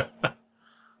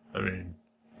 I mean,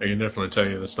 I can definitely tell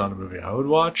you that's not a movie I would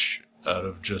watch out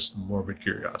of just morbid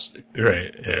curiosity.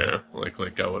 Right. Yeah. Like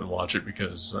I wouldn't watch it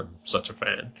because I'm such a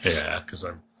fan. Yeah. Because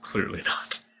I'm clearly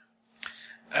not.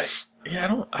 I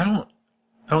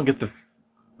don't get the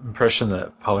impression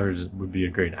that Pollard would be a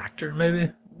great actor.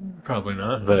 Maybe. Probably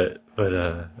not. But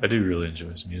I do really enjoy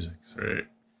his music. So. Right.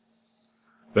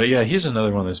 But yeah, he's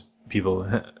another one of those people.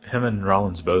 Him and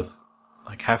Rollins both.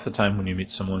 Like half the time when you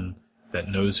meet someone that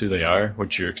knows who they are,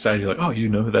 which you're excited, you're like, oh, you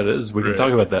know who that is. We can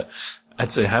talk about that.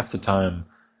 I'd say half the time,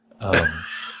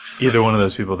 either one of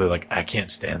those people, they're like, I can't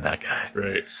stand that guy.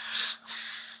 Right.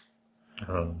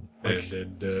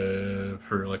 And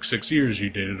for like 6 years, you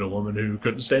dated a woman who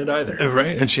couldn't stand either.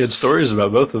 Right. And she had stories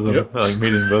about both of them, like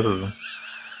meeting both of them.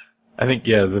 I think,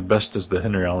 the best is the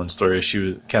Henry Rollins story.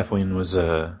 Kathleen was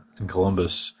in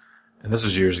Columbus, and this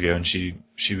was years ago, and she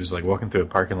was like walking through a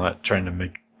parking lot trying to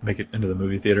make it into the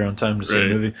movie theater on time to see the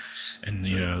movie. And,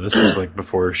 this was like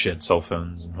before she had cell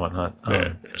phones and whatnot.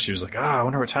 She was like, I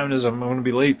wonder what time it is. I'm going to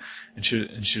be late. And she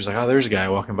was like, there's a guy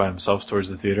walking by himself towards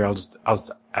the theater. I'll just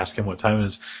ask him what time it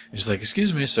is. And she's like,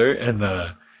 excuse me, sir. And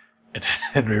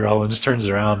Henry Rollins turns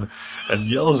around and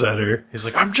yells at her. He's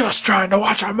like, I'm just trying to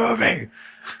watch a movie.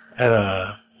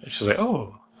 And she's like,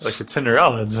 oh, like it's Henry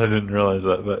Rollins. I didn't realize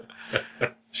that, but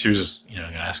she was just,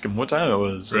 going to ask him what time it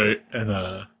was. Right.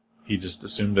 And, he just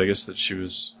assumed, I guess, that she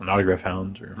was an autograph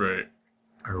hound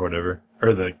or whatever.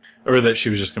 Or that she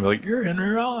was just going to be like, you're Henry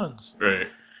Rollins. Right.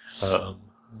 So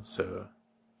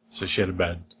she had a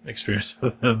bad experience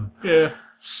with him. Yeah.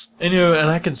 And, and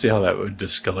I can see how that would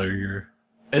discolor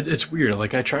it's weird.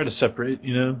 Like, I try to separate,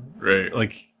 Right.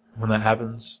 like, when that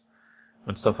happens,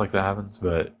 when stuff like that happens,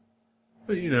 but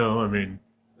I mean,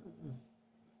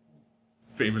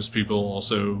 famous people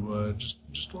also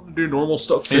just want to do normal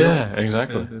stuff too. Yeah,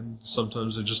 exactly. And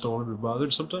sometimes they just don't want to be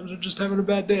bothered. Sometimes they're just having a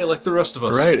bad day, like the rest of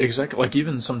us. Right, exactly. Like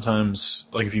even sometimes,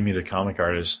 like if you meet a comic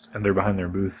artist and they're behind their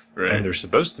booth and they're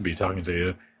supposed to be talking to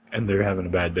you and they're having a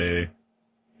bad day,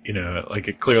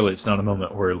 like clearly it's not a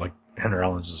moment where like Henry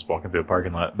Rollins is walking through a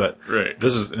parking lot, but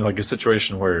this is like a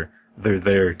situation where they're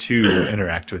there to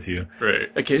interact with you. Right.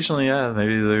 Occasionally,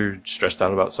 maybe they're stressed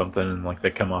out about something and like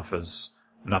they come off as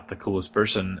not the coolest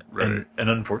person. Right. And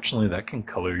unfortunately that can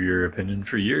color your opinion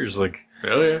for years. Like,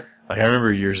 oh yeah. Like I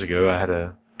remember years ago I had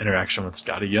a interaction with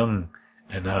Scotty Young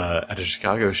and at a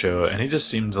Chicago show, and he just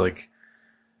seemed like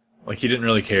he didn't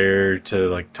really care to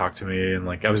like talk to me, and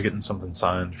like I was getting something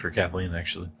signed for Kathleen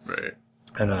actually. Right.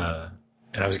 And I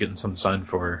was getting something signed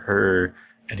for her,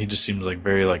 and he just seemed like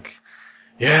very like,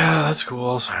 yeah, that's cool,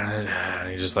 I'll sign it. And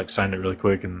he just like signed it really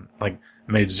quick and like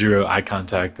made zero eye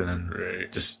contact, and then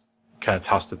just kind of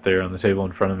tossed it there on the table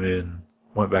in front of me and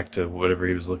went back to whatever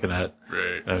he was looking at.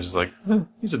 Right. And I was just like,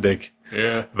 he's a dick.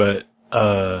 Yeah. But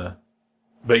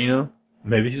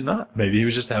maybe he's not. Maybe he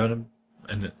was just having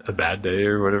a bad day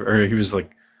or whatever. Or he was like,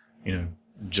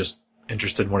 just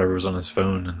interested in whatever was on his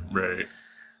phone. And, right.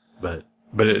 But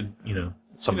it,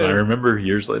 something I remember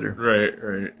years later. Right.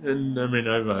 And I mean,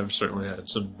 I've certainly had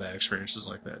some bad experiences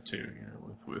like that too,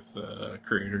 with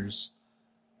creators,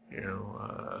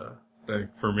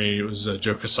 like for me, it was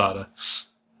Joe Quesada.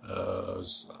 It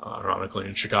was ironically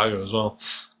in Chicago as well.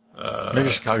 Maybe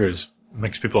Chicago just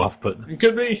makes people off-putting. It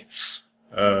could be.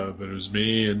 But it was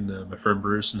me and my friend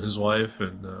Bruce and his wife,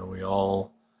 and we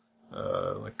all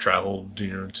traveled, to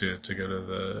go to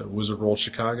the Wizard World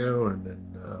Chicago, and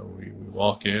then we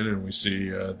walk in and we see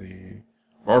the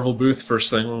Marvel booth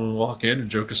first thing when we walk in, and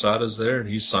Joe Quesada's there, and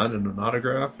he's signing an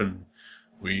autograph, and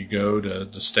we go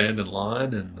to stand in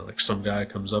line, and like some guy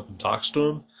comes up and talks to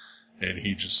him, and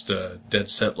he just dead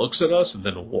set looks at us and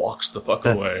then walks the fuck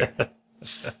away.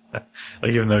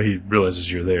 Like even though he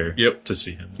realizes you're there. Yep. To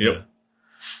see him. Yep. Yeah.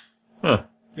 Huh.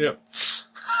 Yep.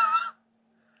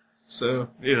 So,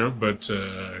 but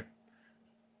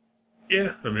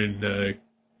yeah, I mean,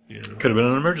 Could have been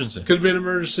an emergency. Could have been an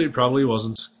emergency. Probably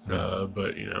wasn't.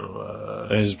 But it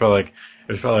was probably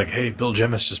like, hey, Bill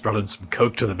Jemis just brought in some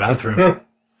coke to the bathroom.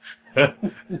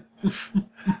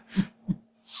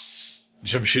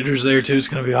 Some shooters there too. It's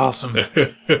gonna be awesome.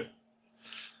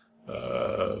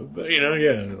 But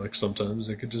yeah, like sometimes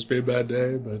it could just be a bad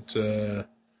day. But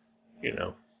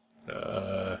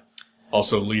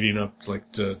also leading up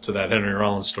like to that Henry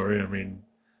Rollins story. I mean,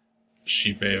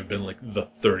 she may have been like the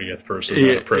 30th person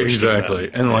that approached exactly.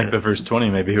 him. And like the first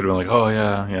 20, maybe he would have been like, oh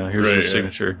yeah, here's your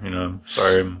signature.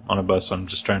 Sorry, I'm on a bus. I'm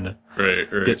just trying to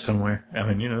get somewhere. I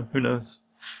mean, who knows?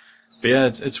 But yeah,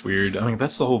 it's weird. I mean,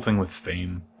 that's the whole thing with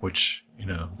fame, which,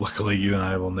 luckily you and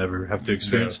I will never have to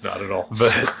experience. No, not at all.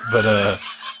 But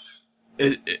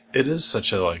it is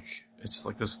such a, like, it's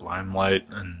like this limelight,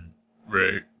 and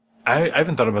I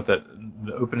haven't thought about that.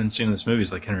 The opening scene of this movie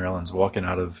is like Henry Rollins walking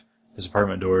out of his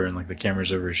apartment door and like the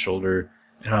camera's over his shoulder.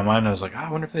 In my mind, I was like, I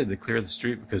wonder if they had to clear the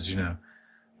street because, not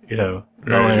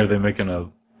only are they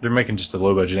they're making just a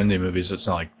low budget indie movie, so it's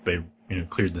not like they,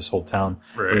 cleared this whole town.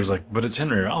 Right. But it was like, but it's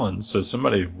Henry Rollins, so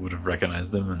somebody would have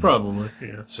recognized him. And probably,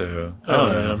 yeah. So, I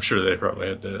don't know. I'm sure they probably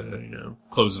had to,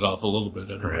 close it off a little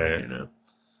bit anyway,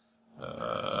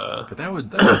 But that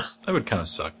would kind of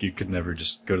suck. You could never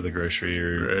just go to the grocery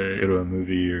or go to a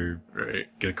movie or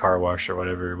get a car wash or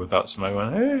whatever without somebody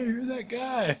going, hey, you're that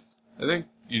guy. I think,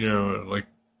 like,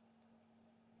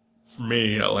 for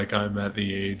me, like, I'm at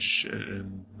the age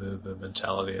and the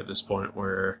mentality at this point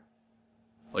where,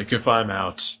 like, if I'm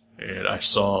out and I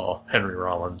saw Henry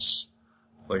Rollins,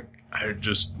 like, I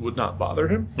just would not bother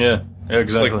him. Yeah,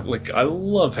 exactly. Like I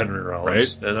love Henry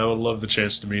Rollins, and I would love the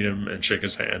chance to meet him and shake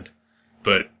his hand.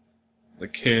 But,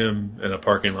 like, him in a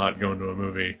parking lot going to a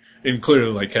movie, and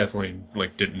clearly, like, Kathleen,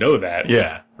 like, didn't know that.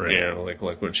 Yeah, right.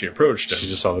 Like when she approached him. She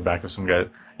just saw the back of some guy.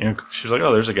 She was like,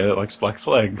 oh, there's a guy that likes Black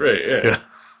Flag. Right, yeah.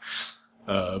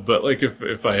 But, like,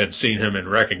 if I had seen him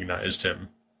and recognized him,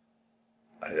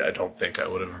 I don't think I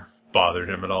would have bothered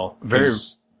him at all. Very,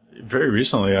 very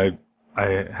recently, I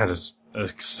had a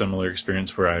similar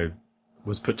experience where I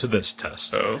was put to this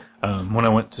test. Oh. When I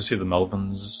went to see the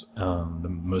Melvins, the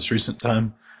most recent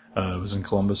time, it was in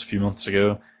Columbus a few months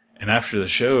ago. And after the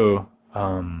show,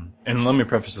 and let me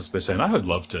preface this by saying I would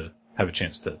love to have a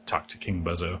chance to talk to King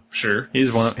Buzzo. Sure.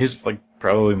 He's like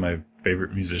probably my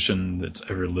favorite musician that's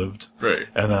ever lived. Right.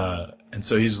 And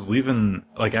so he's leaving,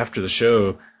 like, after the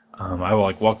show. I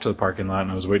walked to the parking lot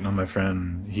and I was waiting on my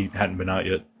friend. He hadn't been out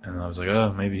yet. And I was like,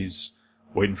 oh, maybe he's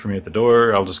waiting for me at the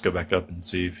door. I'll just go back up and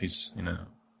see if he's,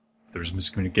 if there's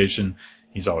miscommunication.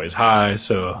 He's always high.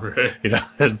 So,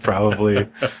 it probably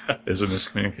is a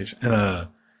miscommunication.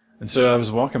 And so I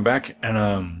was walking back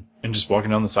and just walking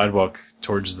down the sidewalk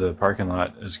towards the parking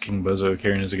lot as King Buzzo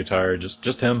carrying his guitar,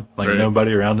 just him, like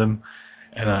nobody around him.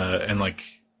 And like,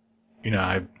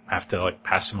 I have to like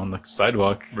pass him on the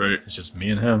sidewalk. Right. It's just me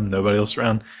and him, nobody else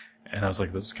around. And I was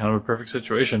like, this is kind of a perfect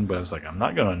situation, but I was like, I'm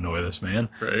not going to annoy this man.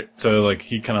 Right. So like,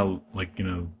 he kind of like,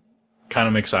 kind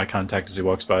of makes eye contact as he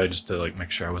walks by just to like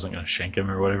make sure I wasn't going to shank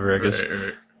him or whatever, I guess.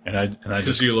 Right. And I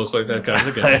just, you look like that kind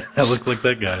of guy. I look like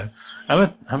that guy.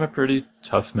 I'm a pretty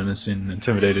tough, menacing,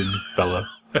 intimidated fellow.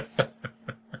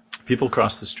 People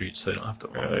cross the street, so they don't have to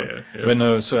walk. Yeah. But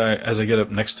no, so as I get up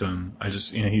next to him, I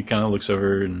just, he kind of looks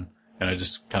over and I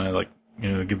just kind of like,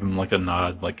 give him like a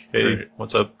nod, like, hey,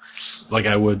 what's up? Like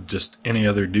I would just any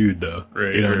other dude though.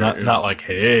 Right. Not like,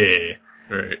 hey,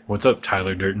 what's up,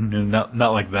 Tyler Durden? Not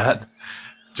like that.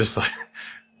 Just like,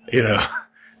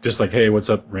 just like, hey,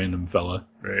 what's up, random fella?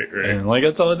 Right. And like,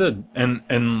 that's all I did.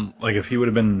 And like, if he would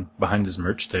have been behind his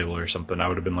merch table or something, I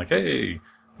would have been like, hey,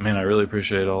 man, I really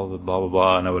appreciate all the blah, blah,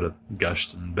 blah. And I would have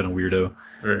gushed and been a weirdo.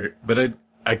 Right. But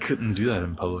I couldn't do that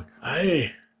in public.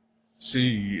 I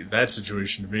see that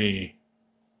situation to me,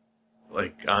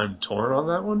 like, I'm torn on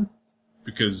that one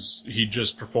because he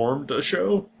just performed a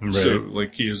show. Right. So,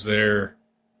 like, he is there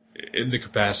in the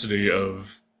capacity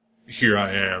of, here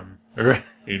I am. Right.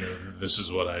 This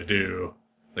is what I do.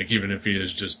 Like, even if he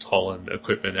is just hauling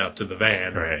equipment out to the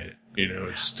van. Right.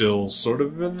 It's still sort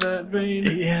of in that vein.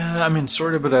 Yeah, I mean,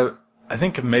 sort of, but I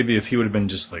think maybe if he would have been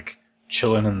just, like,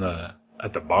 chilling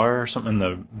at the bar or something in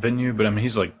the venue, but I mean,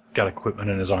 he's, like, got equipment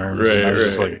in his arms. Right, and I was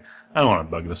just like, I don't want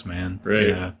to bug this man. Right.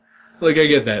 Yeah. Like, I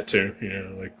get that too,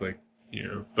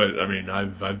 but I mean,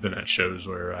 I've been at shows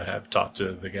where I have talked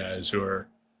to the guys who are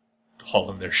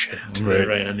hauling their shit out to their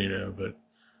van, but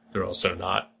they're also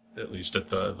not, at least at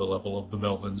the level of the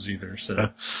Melvins either, so,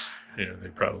 they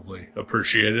probably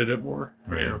appreciated it more,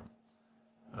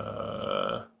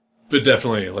 but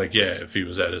definitely, like, yeah, if he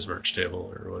was at his merch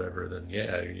table or whatever, then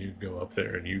yeah, you go up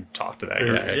there and you talk to that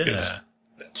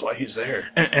guy, that's why he's there.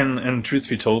 And truth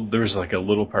be told, there was like a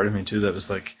little part of me too that was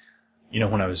like,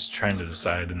 when I was trying to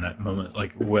decide in that moment,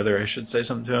 like whether I should say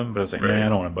something to him, but I was like, man, I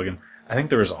don't want to bug him. I think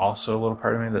there was also a little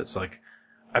part of me that's like,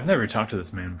 I've never talked to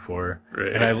this man before,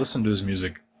 and I listened to his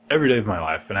music every day of my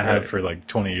life, and I have for like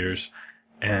 20 years,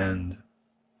 and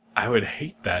I would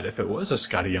hate that if it was a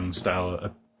Scotty Young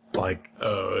style,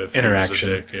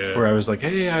 interaction, where I was like,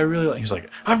 hey, I really like, he's like,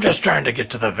 I'm just trying to get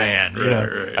to the van,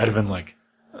 I'd have been like,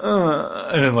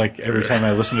 and then like every time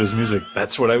I listen to his music,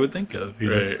 that's what I would think of,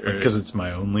 because it's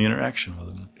my only interaction with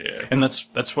him. Yeah. And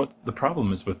that's what the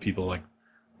problem is with people like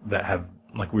that have,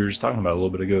 like we were just talking about a little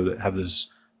bit ago, that have this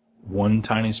one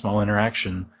tiny small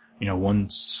interaction, one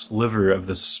sliver of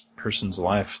this person's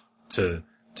life to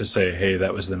say, hey,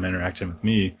 that was them interacting with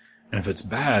me. And if it's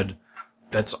bad,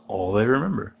 that's all they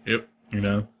remember. Yep.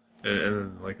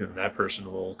 And like that person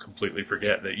will completely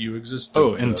forget that you exist.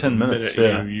 Oh, in 10 minutes,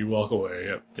 you walk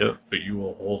away. Yep. But you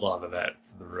will hold on to that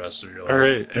for the rest of your life. All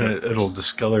right, and it'll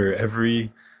discolor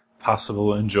every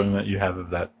possible enjoyment you have of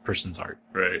that person's art.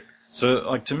 Right. So,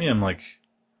 like, to me, I'm like,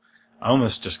 I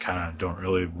almost just kind of don't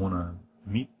really want to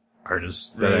meet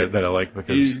artists that I like,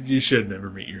 because you should never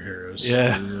meet your heroes.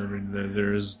 Yeah. I mean,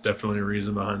 there is definitely a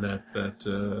reason behind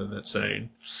that saying.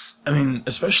 I mean,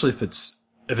 especially if it's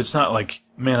not like,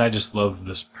 man, I just love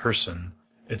this person.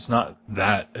 It's not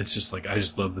that. It's just like, I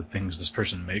just love the things this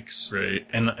person makes. Right.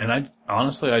 And I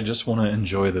honestly, I just want to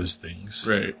enjoy those things.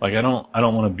 Right. Like, I don't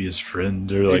want to be his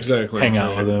friend or like hang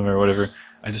out with him or whatever.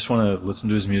 I just want to listen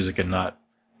to his music and not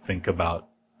think about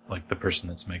like the person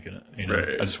that's making it.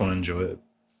 Right. I just want to enjoy it.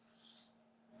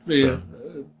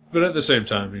 But at the same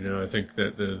time, I think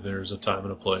that there's a time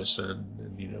and a place,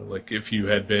 and like if you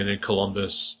had been in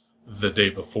Columbus the day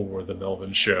before the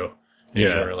Melvin show, you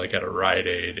were like at a Rite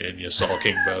Aid and you saw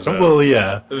King Bozo. Well,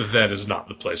 yeah, that is not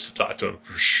the place to talk to him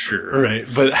for sure. Right,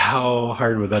 but how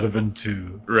hard would that have been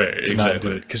to not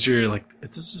do it? Because you're like,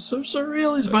 this is so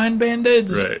surreal. He's buying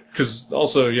Band-Aids. Right. Because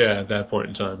also, at that point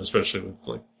in time, especially with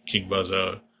like King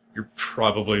Bozo, you're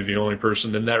probably the only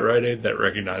person in that Rite Aid that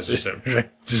recognizes him.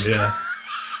 Yeah.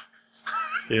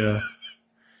 Yeah.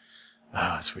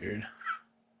 Oh, it's weird.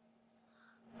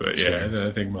 But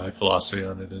I think my philosophy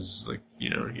on it is like,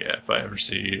 if I ever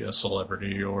see a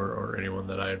celebrity or anyone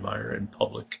that I admire in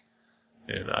public,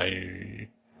 and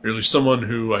really someone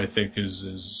who I think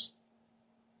is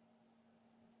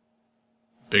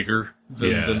bigger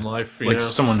than life, like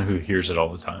someone who hears it all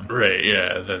the time. Right,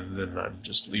 yeah, then I'm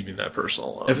just leaving that person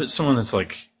alone. If it's someone that's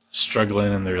like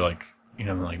struggling and they're like,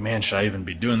 like, man, should I even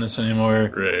be doing this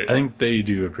anymore? Right. I think they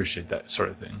do appreciate that sort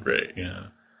of thing. Right.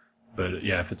 But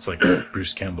yeah, if it's like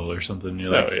Bruce Campbell or something,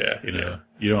 you're like,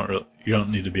 you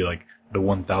don't need to be like the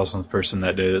 1,000th person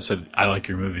that day that said, I like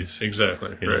your movies.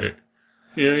 Exactly. Right.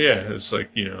 It's like,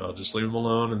 I'll just leave them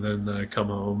alone, and then I come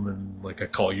home and like I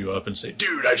call you up and say,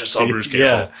 dude, I just saw Bruce Campbell.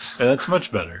 Yeah, and that's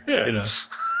much better. Yeah.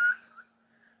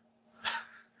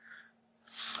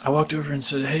 I walked over and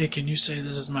said, hey, can you say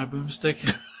this is my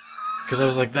boomstick? Because I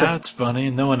was like, that's funny.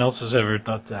 No one else has ever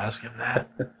thought to ask him that.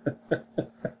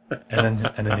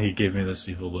 And then he gave me this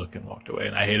evil look and walked away.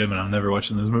 And I hate him, and I'm never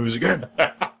watching those movies again.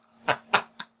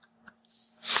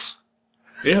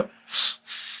 Yep.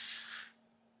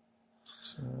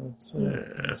 So it's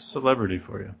a celebrity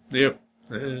for you. Yep.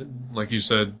 And like you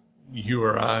said, you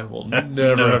or I will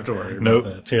never have to worry about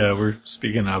that. Yeah, we're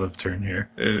speaking out of turn here.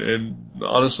 And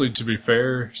honestly, to be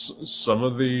fair, some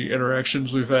of the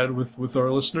interactions we've had with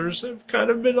our listeners have kind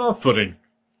of been off-putting.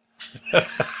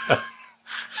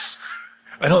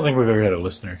 I don't think we've ever had a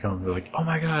listener come and be like, oh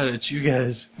my god, it's you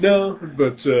guys. No,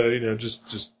 but,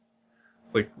 just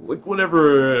like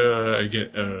whenever I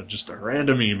get just a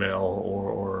random email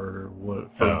or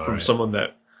from someone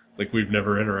that like we've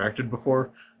never interacted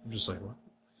before, I'm just like, what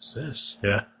is this?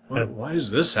 Yeah. Why is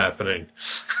this happening?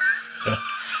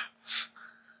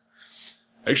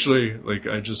 Actually, like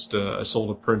I just I sold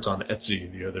a print on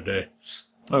Etsy the other day.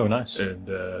 Oh, nice. And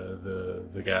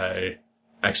the guy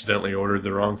accidentally ordered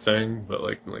the wrong thing, but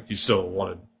like he still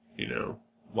wanted,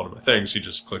 one of my things. He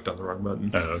just clicked on the wrong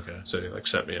button. Oh, okay. So he like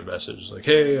sent me a message like,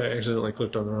 "Hey, I accidentally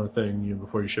clicked on the wrong thing.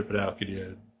 Before you ship it out, could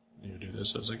you do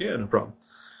this?" I was like, "Yeah, no problem."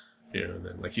 And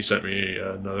then like he sent me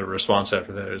another response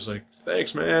after that. It was like,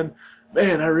 "Thanks, man.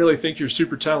 Man, I really think you're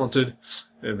super talented."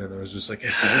 And then I was just like,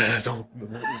 "Don't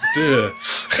do it."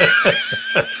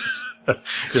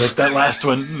 You're like, that last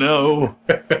one, no.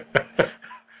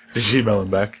 Did you email him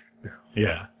back?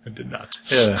 Yeah, I did not.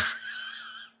 Yeah.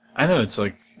 I know, it's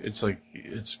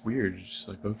weird. It's just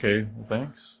like, okay, well,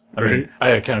 thanks. I mean,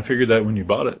 I kind of figured that when you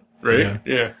bought it. Right?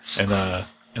 Yeah. And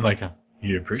like,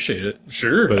 you appreciate it.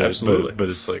 Sure, absolutely. But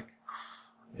it's like,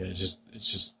 yeah, it's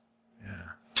just,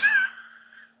 yeah.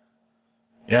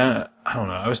 Yeah, I don't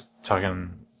know. I was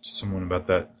talking to someone about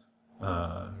that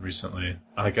recently.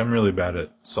 Like, I'm really bad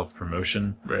at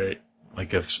self-promotion. Right.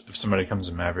 Like, if somebody comes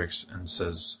to Mavericks and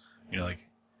says, like,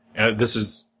 this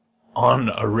is on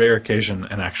a rare occasion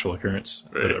an actual occurrence,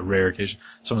 right. But a rare occasion.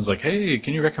 Someone's like, hey,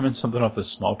 can you recommend something off this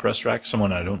small press rack?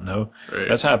 Someone I don't know. Right.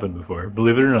 That's happened before,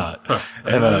 believe it or not. Huh.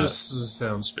 And this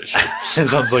sounds fishy. It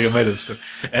sounds like a made-up story.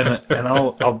 And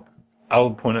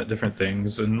I'll point at different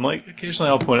things, and like occasionally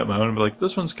I'll point at my own and be like,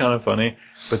 this one's kind of funny,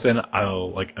 but then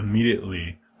I'll like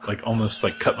immediately like almost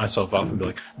like cut myself off and be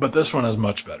like, but this one is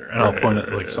much better, and I'll point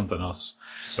at like something else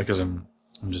because I'm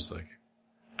just like,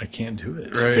 I can't do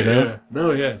it. Right. You know? Yeah.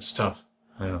 No. Yeah. It's tough.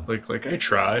 Yeah. Like I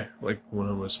try, like when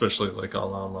I'm especially like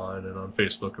online and on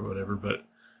Facebook or whatever, but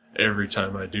every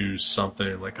time I do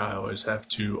something, like I always have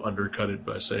to undercut it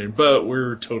by saying, but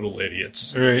we're total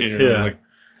idiots. Right. You know, yeah.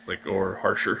 Like, or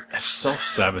harsher. It's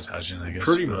self-sabotaging, I guess.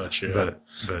 Pretty much, yeah.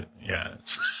 But yeah,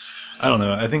 it's just, I don't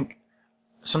know. I think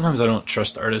sometimes I don't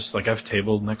trust artists. Like, I've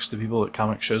tabled next to people at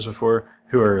comic shows before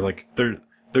who are like, they're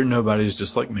nobodies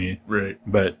just like me. Right.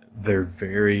 But they're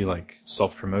very like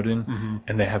self-promoting, mm-hmm.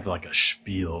 and they have like a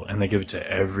spiel, and they give it to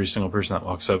every single person that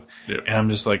walks up. Yep. And I'm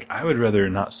just like, I would rather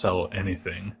not sell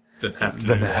anything than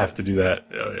have to do that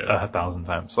oh, yeah. 1,000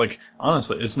 times. Like,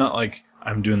 honestly, it's not like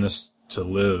I'm doing this to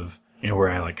live,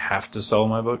 where I like have to sell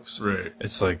my books. Right.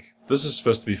 It's like, this is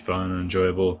supposed to be fun and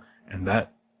enjoyable, and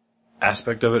that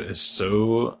aspect of it is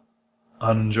so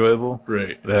unenjoyable.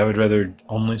 Right. That I would rather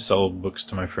only sell books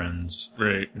to my friends.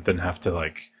 Right. Than have to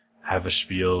like have a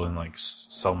spiel and like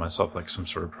sell myself like some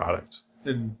sort of product.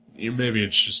 And maybe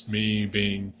it's just me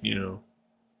being,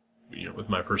 with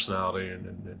my personality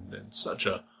and such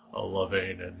a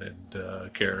loving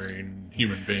and caring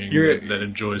human being that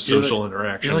enjoys social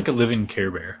interaction. You're like a living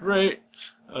Care Bear. Right.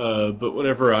 But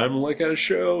whenever I'm like at a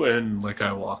show and like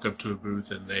I walk up to a booth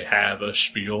and they have a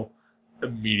spiel,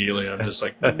 immediately I'm just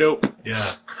like, nope.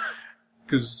 Yeah.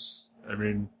 Cause, I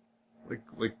mean,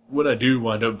 like when I do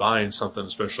wind up buying something,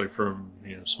 especially from,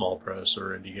 small press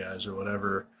or indie guys or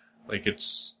whatever, like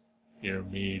it's,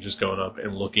 me just going up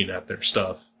and looking at their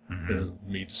stuff, and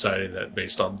me deciding that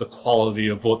based on the quality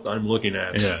of what I'm looking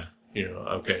at,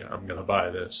 okay, I'm going to buy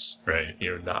this. Right.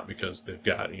 Not because they've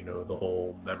got, the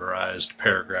whole memorized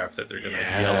paragraph that they're going to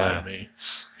yell at me.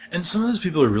 And some of those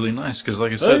people are really nice, because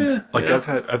like I said,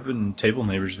 I've been table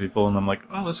neighbors with people, and I'm like,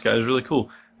 oh, this guy's really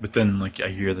cool. But then like I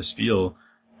hear the spiel,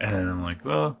 and I'm like,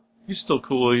 well, he's still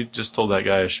cool. He just told that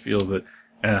guy a spiel, but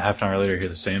and half an hour later, I hear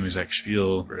the same exact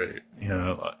spiel. Right.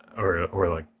 Or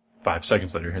like 5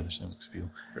 seconds later, I hear the same spiel.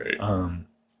 Right.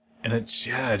 And it's,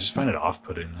 I just find it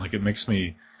off-putting. Like,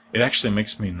 it actually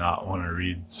makes me not want to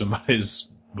read somebody's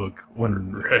book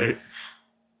when, right.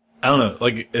 I don't know,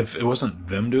 like, if it wasn't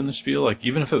them doing the spiel, like,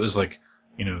 even if it was like,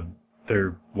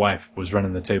 their wife was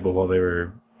running the table while they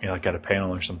were, like at a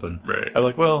panel or something. Right. I'm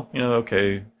like, well,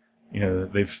 okay,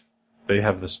 they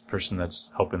have this person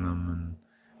that's helping them,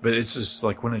 but it's just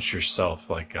like when it's yourself,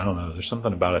 like, I don't know, there's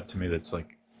something about it to me that's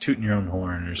like tooting your own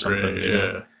horn or something. Right,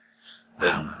 yeah. I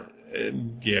don't know.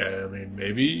 And I mean,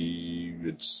 maybe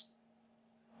it's,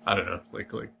 I don't know,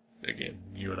 like, again,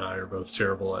 you and I are both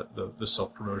terrible at the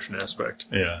self-promotion aspect.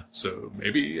 Yeah. So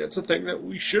maybe that's a thing that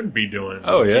we should be doing.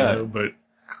 Oh, yeah. But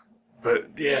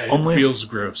it feels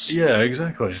gross. Yeah,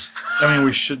 exactly. I mean,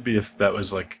 we should be if that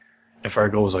was like, if our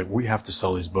goal was like, we have to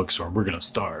sell these books or we're going to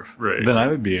starve. Right. Then I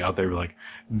would be out there like,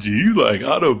 do you like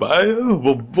autobio?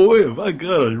 Well, boy, have I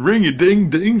got a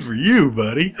ring-a-ding-ding for you,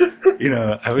 buddy.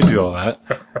 I would do all that.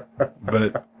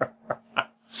 But,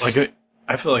 like,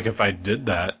 I feel like if I did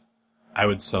that, I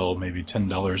would sell maybe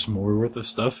 $10 more worth of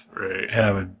stuff. Right. And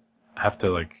I would have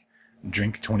to, like,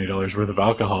 drink $20 worth of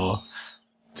alcohol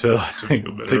to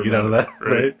get out of that.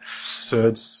 Right. So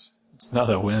it's not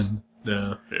a win.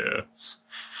 No. Yeah.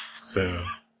 So,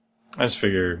 I just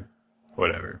figure,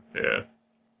 whatever. Yeah.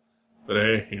 But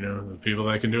hey, the people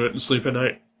that can do it and sleep at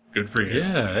night, good for you.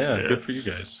 Yeah, good for you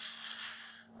guys.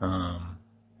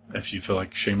 If you feel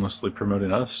like shamelessly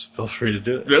promoting us, feel free to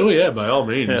do it. Oh yeah, by all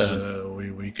means. Yeah.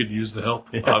 We could use the help,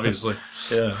 obviously.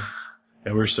 Yeah.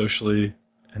 Yeah, we're socially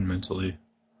and mentally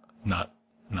not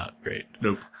great.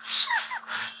 Nope.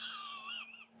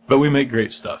 But we make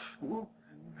great stuff.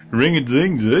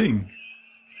 Ring-a-ding-ding.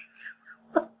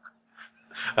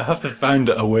 I have to find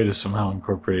a way to somehow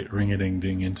incorporate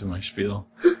ring-a-ding-ding into my spiel.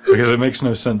 Because it makes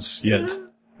no sense yet.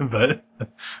 But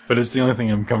it's the only thing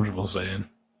I'm comfortable saying.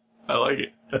 I like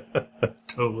it.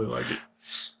 Totally like it.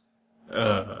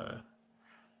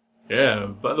 Yeah,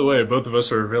 by the way, both of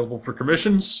us are available for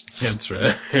commissions. Yeah, that's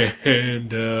right.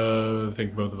 And I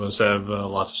think both of us have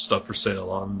lots of stuff for sale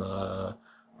on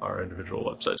our individual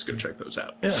websites. Go check those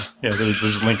out. Yeah. Yeah,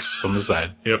 there's links on the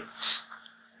side. Yep.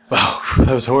 Wow,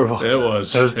 that was horrible. It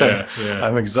was. That was yeah, yeah.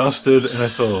 I'm exhausted and I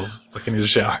feel like I need a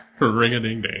shower.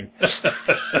 Ring-a-ding-ding.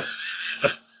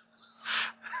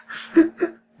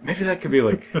 Maybe that could be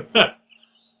like... I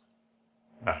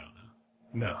don't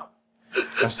know. No.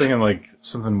 I was thinking like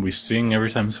something we sing every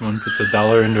time someone puts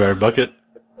 $1 into our bucket.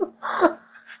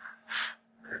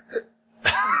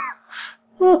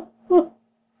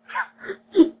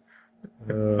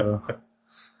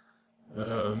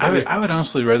 I would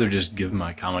honestly rather just give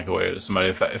my comic away to somebody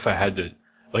if I had to,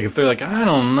 like if they're like I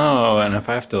don't know, and if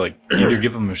I have to like either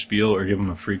give them a spiel or give them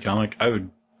a free comic, I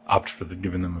would opt for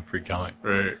giving them a free comic.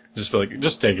 Right. Just be like,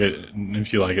 just take it, and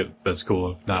if you like it, that's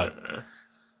cool. If not,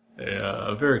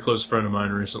 a very close friend of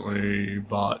mine recently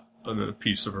bought a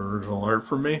piece of original art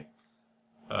from me.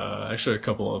 Actually, a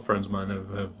couple of friends of mine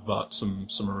have bought some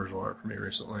original art from me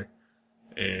recently,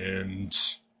 and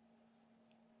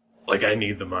like I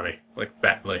need the money like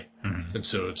badly, and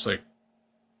so it's like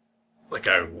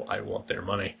I want their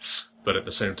money, but at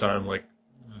the same time like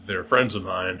they're friends of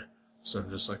mine, so I'm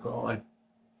just like, well, I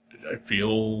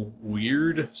feel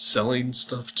weird selling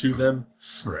stuff to them,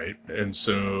 right? And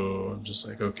so I'm just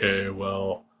like, okay,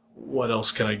 well, what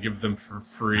else can I give them for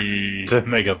free to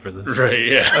make up for this? Right?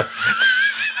 Yeah.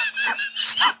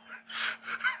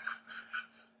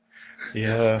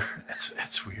 Yeah,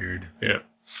 it's weird. Yeah.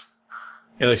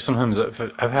 Yeah, like sometimes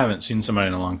I haven't seen somebody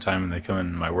in a long time and they come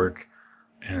in my work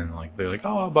and like they're like,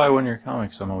 oh, I'll buy one of your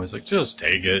comics. I'm always like, just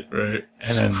take it. Right.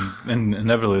 And then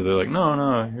inevitably they're like,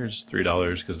 no, here's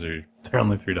 $3 because they're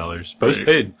only $3.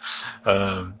 Postpaid.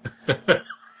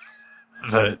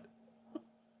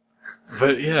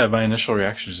 But yeah, my initial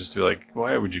reaction is just to be like,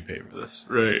 why would you pay for this?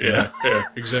 Right. Yeah. Yeah.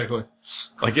 Exactly.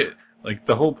 Like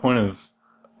the whole point of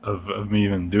me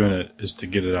even doing it is to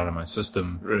get it out of my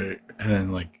system. Right. And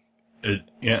then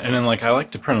and then like I like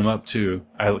to print them up too,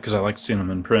 because I like seeing them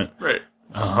in print. Right.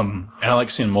 And I like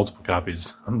seeing multiple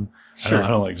copies. Sure. I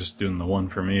don't like just doing the one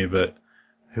for me, but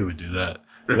who would do that?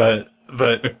 But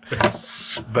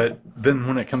then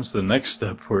when it comes to the next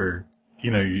step where,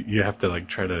 you have to like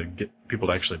try to get people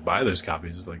to actually buy those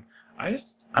copies, it's like,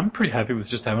 I'm pretty happy with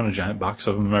just having a giant box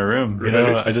of them in my room.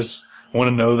 Right. I just want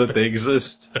to know that they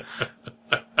exist.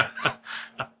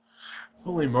 If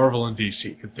only Marvel and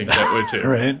DC could think that way too.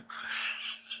 Right?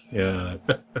 Yeah.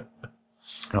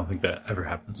 I don't think that ever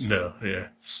happens. No, yeah.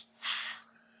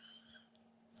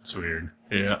 It's weird.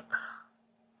 Yeah.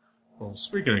 Well,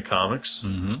 speaking of comics,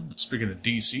 speaking of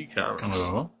DC comics,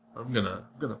 I'm gonna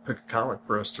pick a comic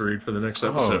for us to read for the next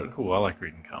episode. Oh, cool. I like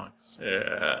reading comics.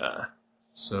 Yeah.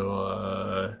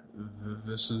 So,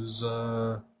 this is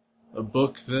a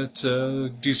book that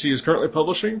DC is currently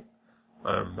publishing.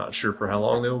 I'm not sure for how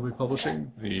long they will be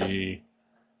publishing. The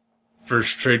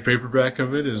first trade paperback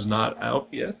of it is not out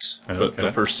yet, but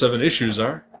the first 7 issues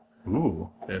are.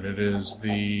 Ooh. And it is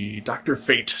the Dr.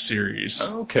 Fate series.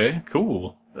 Okay,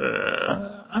 cool.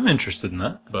 I'm interested in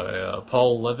that. By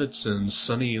Paul Levitz and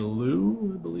Sonny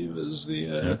Liu, I believe is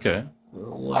the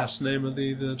last name of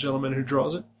the gentleman who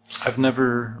draws it. I've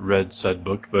never read said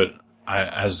book, but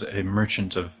as a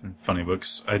merchant of funny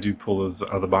books, I do pull it out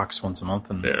of the box once a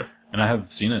month, and I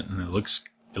have seen it, and it looks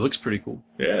pretty cool.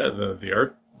 Yeah, the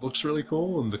art looks really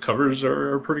cool, and the covers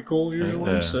are pretty cool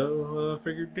usually. So I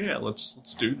figured,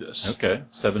 let's do this. Okay,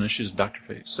 7 issues of Dr.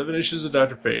 Fate. 7 issues of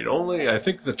Dr. Fate. Only, I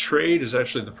think the trade is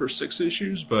actually the first 6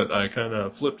 issues, but I kind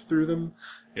of flipped through them,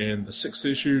 and the 6th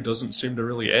issue doesn't seem to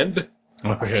really end.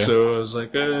 Okay. So I was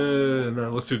like, and I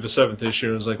looked through the 7th issue,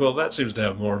 and I was like, well, that seems to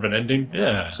have more of an ending.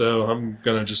 Yeah. So I'm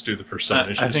gonna just do the first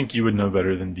 7 issues. I think you would know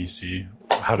better than DC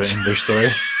how to end their story.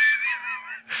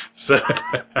 So,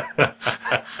 I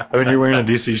mean, you're wearing a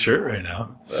DC shirt right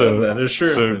now, so that is true.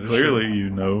 So clearly,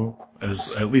 you know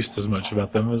at least as much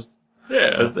about them as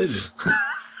they do.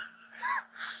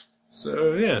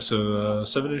 So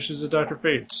 7 issues of Dr.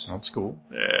 Fate. That's cool.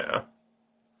 Yeah.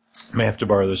 May have to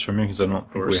borrow those from you because I don't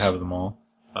think we have them all.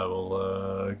 I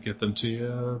will get them to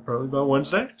you probably by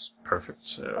Wednesday. Perfect.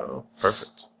 So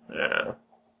perfect. Yeah.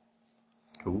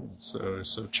 Cool. So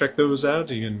check those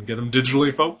out. You can get them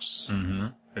digitally, folks. Mm-hmm.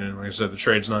 And like I said, the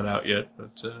trade's not out yet,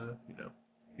 but you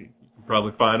can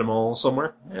probably find them all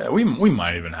somewhere. Yeah, we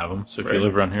might even have them. So if you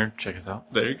live around here, check us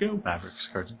out. There you go. Mavericks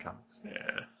Cards and Comics.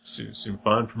 Yeah, seem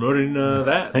fine promoting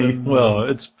that. Well,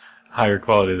 it's higher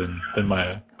quality than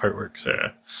my artwork. So.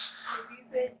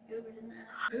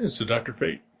 Yeah, so Dr.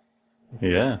 Fate.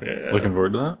 Yeah. Looking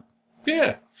forward to that.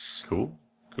 Yeah. Cool.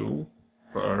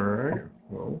 All right.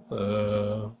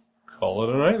 Well, call it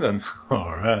a night then.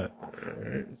 All right.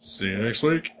 See you next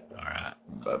week. All right.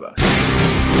 Bye-bye.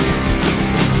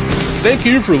 Thank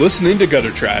you for listening to Gutter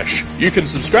Trash. You can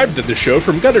subscribe to the show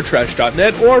from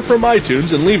guttertrash.net or from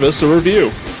iTunes and leave us a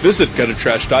review. Visit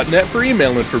guttertrash.net for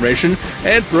email information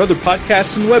and for other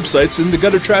podcasts and websites in the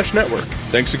Gutter Trash Network.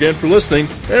 Thanks again for listening,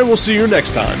 and we'll see you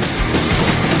next time.